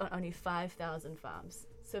produced on only 5,000 farms.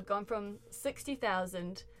 So we've gone from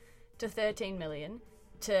 60,000 to 13 million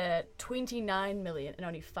to 29 million in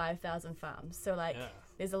only 5,000 farms. So like, Yeah.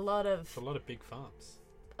 there's a lot of It's a lot of big farms.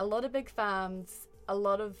 a lot of big farms, a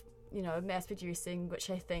lot of, you know, mass producing, which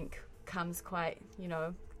I think comes quite, you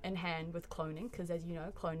know, in hand with cloning, because as you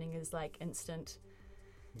know, cloning is like instant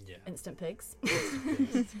Yeah. pigs.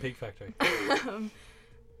 It's a pig factory.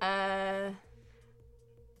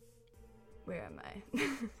 Where am I?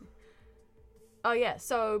 Oh yeah,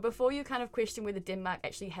 so before you kind of question whether Denmark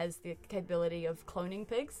actually has the capability of cloning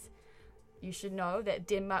pigs, you should know that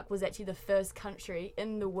Denmark was actually the first country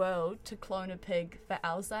in the world to clone a pig for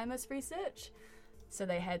Alzheimer's research. So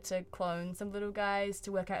they had to clone some little guys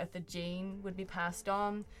to work out if the gene would be passed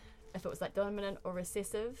on, if it was like dominant or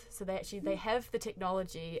recessive. So they have the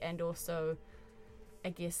technology and also, I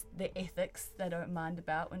guess, the ethics they don't mind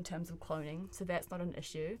about in terms of cloning. So that's not an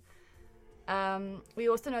issue. We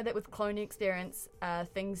also know that with cloning experience,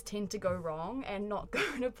 things tend to go wrong and not go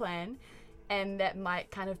to plan, and that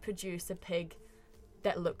might kind of produce a pig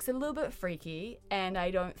that looks a little bit freaky, and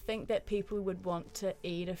I don't think that people would want to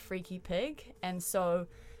eat a freaky pig. And so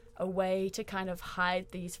a way to kind of hide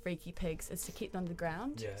these freaky pigs is to keep them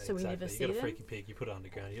underground, Yeah, so we never you see got a them. freaky pig, you put it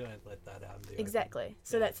underground. You don't let that out in the open. Exactly.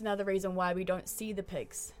 So Yeah. that's another reason why we don't see the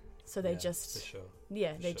pigs. So they Yeah, just for sure.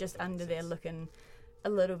 yeah, For they're sure, just that makes under there sense. looking a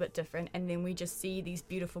little bit different, and then we just see these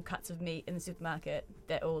beautiful cuts of meat in the supermarket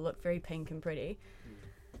that all look very pink and pretty.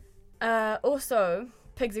 Also,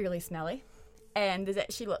 pigs are really smelly, and there's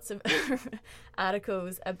actually lots of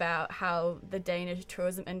articles about how the Danish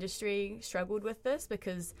tourism industry struggled with this,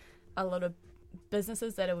 because a lot of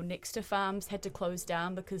businesses that are next to farms had to close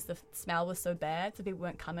down because the smell was so bad, so people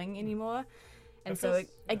weren't coming anymore. And That so feels-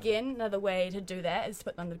 again, another way to do that is to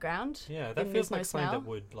put them underground. Yeah, that then feels there's no like something smell. that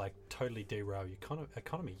would like totally derail your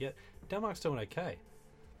economy. Yet Denmark's doing okay.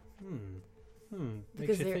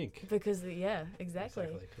 Makes you they're- think. Because yeah, exactly.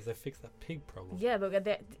 Because they fixed that pig problem. Yeah, but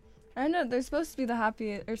that I know they're supposed to be the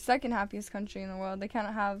happiest or second happiest country in the world. They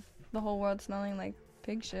can't have the whole world smelling like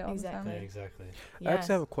pig shit all Yeah, the time. exactly. I yes.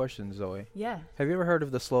 actually have a question, Zoe. Yeah. Have you ever heard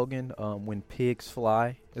of the slogan, when pigs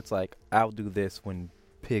fly? It's like, I'll do this when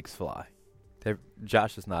pigs fly.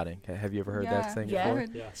 Josh is nodding. Have you ever heard that saying Yeah. before?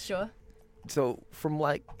 Heard- Yeah. Sure. So from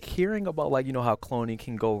like hearing about like, you know, how cloning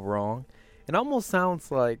can go wrong, it almost sounds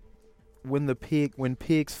like when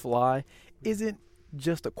pigs fly isn't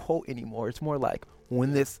just a quote anymore. It's more like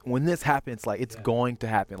when this happens, like it's Yeah. going to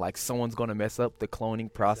happen. Like someone's gonna mess up the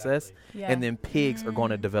cloning process, Exactly. Yeah. and then pigs are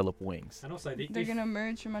gonna Mm. develop wings. And also, They're gonna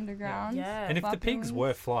emerge from underground. Yeah. and if the flapping pigs wings.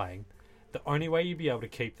 were flying, the only way you'd be able to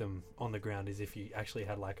keep them on the ground is if you actually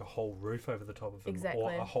had like a whole roof over the top of them, Exactly.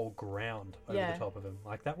 or a whole ground over Yeah. the top of them.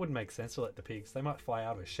 Like that wouldn't make sense to let the pigs. They might fly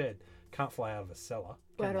out of a shed, can't fly out of a cellar.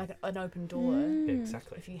 Or can like an open door. Mm. they? Yeah,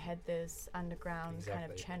 exactly. If you had this underground Exactly.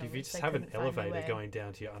 kind of channel. If you just have an elevator going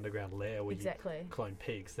down to your underground lair where Exactly. you clone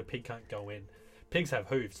pigs, the pig can't go in. Pigs have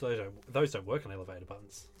hooves, so those don't work on elevator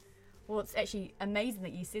buttons. Well, it's actually amazing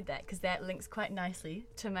that you said that, because that links quite nicely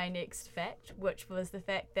to my next fact, which was the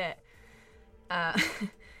fact that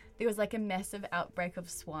there was like a massive outbreak of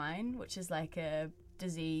swine, which is like a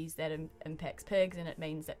disease that impacts pigs, and it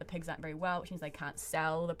means that the pigs aren't very well, which means they can't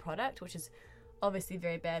sell the product, which is obviously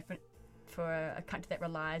very bad for a country that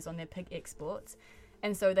relies on their pig exports.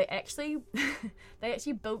 And so they actually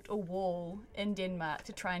built a wall in Denmark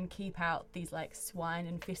to try and keep out these like swine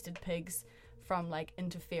infested pigs from like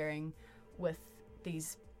interfering with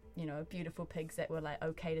these, you know, beautiful pigs that were like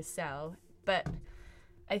okay to sell. But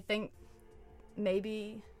I think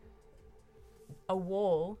maybe a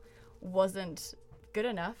wall wasn't good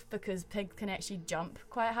enough, because pigs can actually jump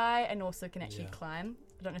quite high and also can actually Yeah. climb.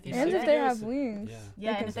 I don't know if you've And seen if that. they have wings. Yeah.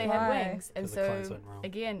 Yeah, can and if they fly. have wings. And 'Cause the clones so, went wrong.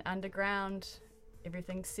 again, underground,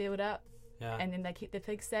 everything's sealed up, Yeah. and then they keep the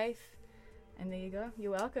pigs safe. And there you go.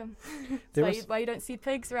 You're welcome. There That's was- why you don't see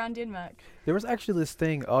pigs around Denmark. There was actually this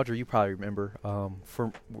thing, Audrey, you probably remember.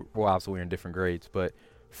 Obviously we're in different grades, but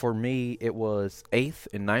for me, it was 8th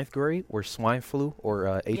and 9th grade, where swine flu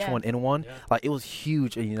or H1N1, Yeah. like it was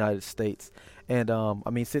huge in the United States. And I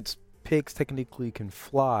mean, since pigs technically can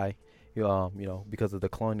fly, you know, because of the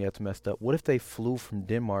cloning that's messed up, what if they flew from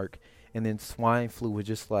Denmark and then swine flu was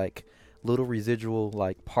just like little residual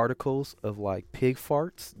like particles of like pig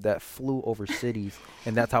farts that flew over cities,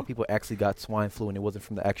 and that's how people actually got swine flu, and it wasn't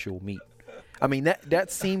from the actual meat. I mean,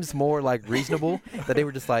 that seems more like reasonable, that they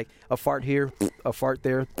were just like a fart here, a fart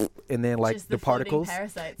there, and then like Just the floating particles.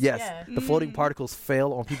 parasites. Yes, Yeah. the floating particles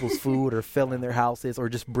fell on people's food or fell in their houses or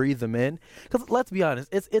just breathe them in. Because let's be honest,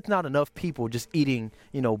 it's not enough people just eating,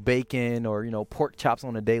 you know, bacon or, you know, pork chops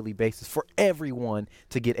on a daily basis for everyone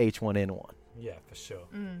to get H1N1. Yeah, for sure.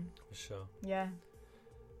 Mm, For sure. yeah.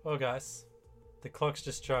 Well, guys, the clock's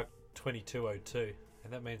just struck 22:02.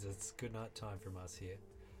 And that means it's good night time from us here.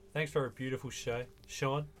 Thanks for a beautiful show.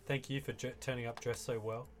 Sean, thank you for turning up dressed so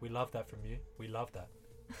well. We love that from you. We love that.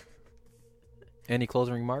 Any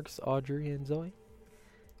closing remarks, Audrey and Zoe?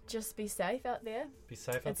 Just be safe out there. Be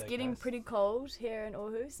safe out It's there, getting guys. pretty cold here in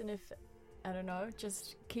Aarhus, and if, I don't know,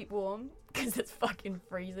 just keep warm, because it's fucking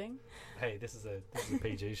freezing. Hey, this is a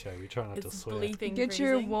PG show. We try not to It's swear. bleeping Get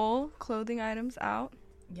your freezing. wool clothing items out.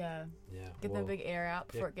 Yeah. Yeah. Get wool. the big air out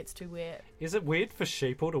before Yeah. it gets too wet. Is it weird for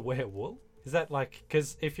sheeple to wear wool? Is that like,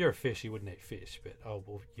 because if you're a fish, you wouldn't eat fish, but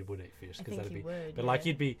well, you would eat fish I because think that'd you be. would. But yeah. like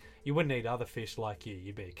you wouldn't eat other fish like you.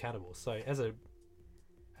 You'd be a cannibal. So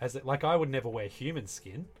like I would never wear human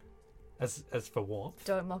skin, as for warmth.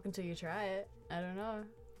 Don't mock until you try it. I don't know.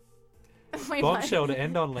 We Bombshell might- to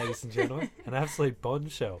end on, ladies and gentlemen. An absolute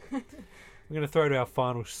bombshell. We're going to throw to our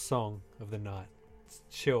final song of the night. It's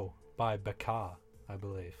Chill by Bakar, I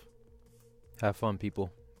believe. Have fun,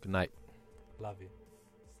 people. Good night. Love you.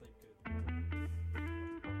 Sleep good.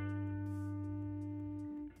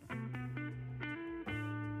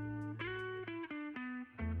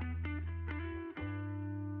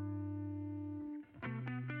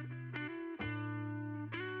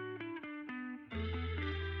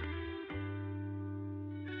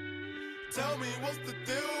 Tell me what's the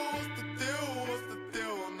deal, what's the deal, what's the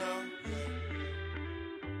deal now?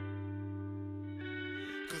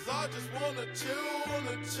 Cause I just wanna chill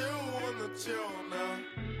now.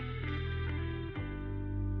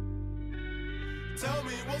 Tell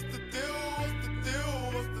me what's the deal, what's the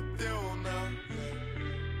deal, what's the deal now?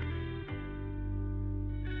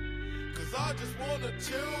 Cause I just wanna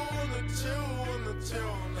chill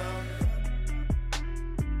now.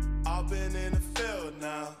 I've been in the field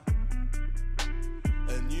now.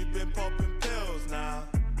 And you've been popping pills now.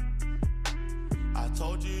 I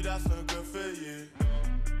told you that's not good for you.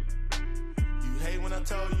 You hate when I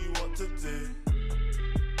tell you what to do.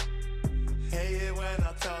 Hate it when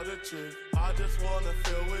I tell the truth. I just wanna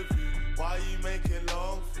feel with you. Why you make it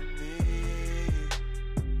long for me?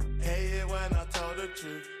 Hate it when I tell the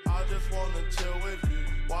truth. I just wanna chill with you.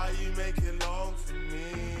 Why you make it long for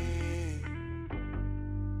me?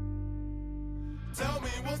 Tell me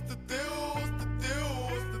what's the deal, what's the deal,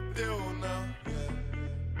 what's the deal now?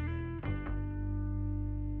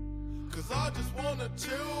 Cause I just wanna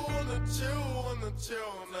chill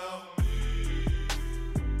now.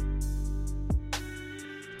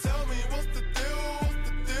 Tell me what's the deal, what's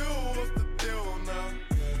the deal, what's the deal now?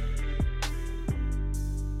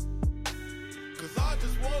 Cause I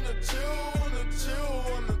just wanna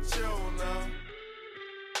chill now.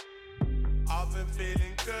 I've been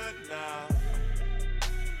feeling good now.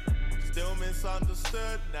 Still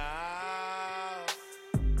misunderstood now.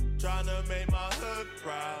 Trying to make my hood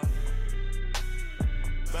proud.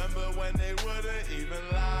 Remember when they wouldn't even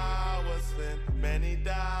allow us in. Many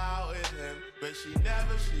doubted him, but she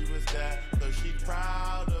was there. So she's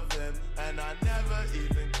proud of him, and I never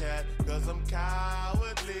even cared. Cause I'm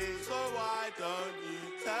cowardly, so why don't you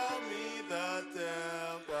tell me the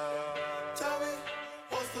deal, girl? Tell me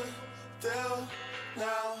what's the deal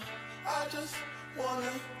now? I just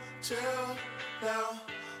wanna chill now.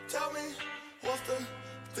 Tell me what's the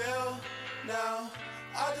deal now?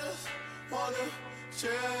 I just wanna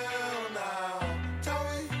chill now. Tell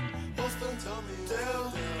me what's the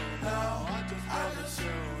deal now? I just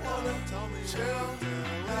wanna chill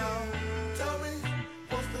now. Tell me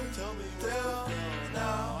what's the deal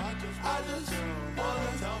now? I just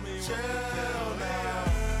wanna chill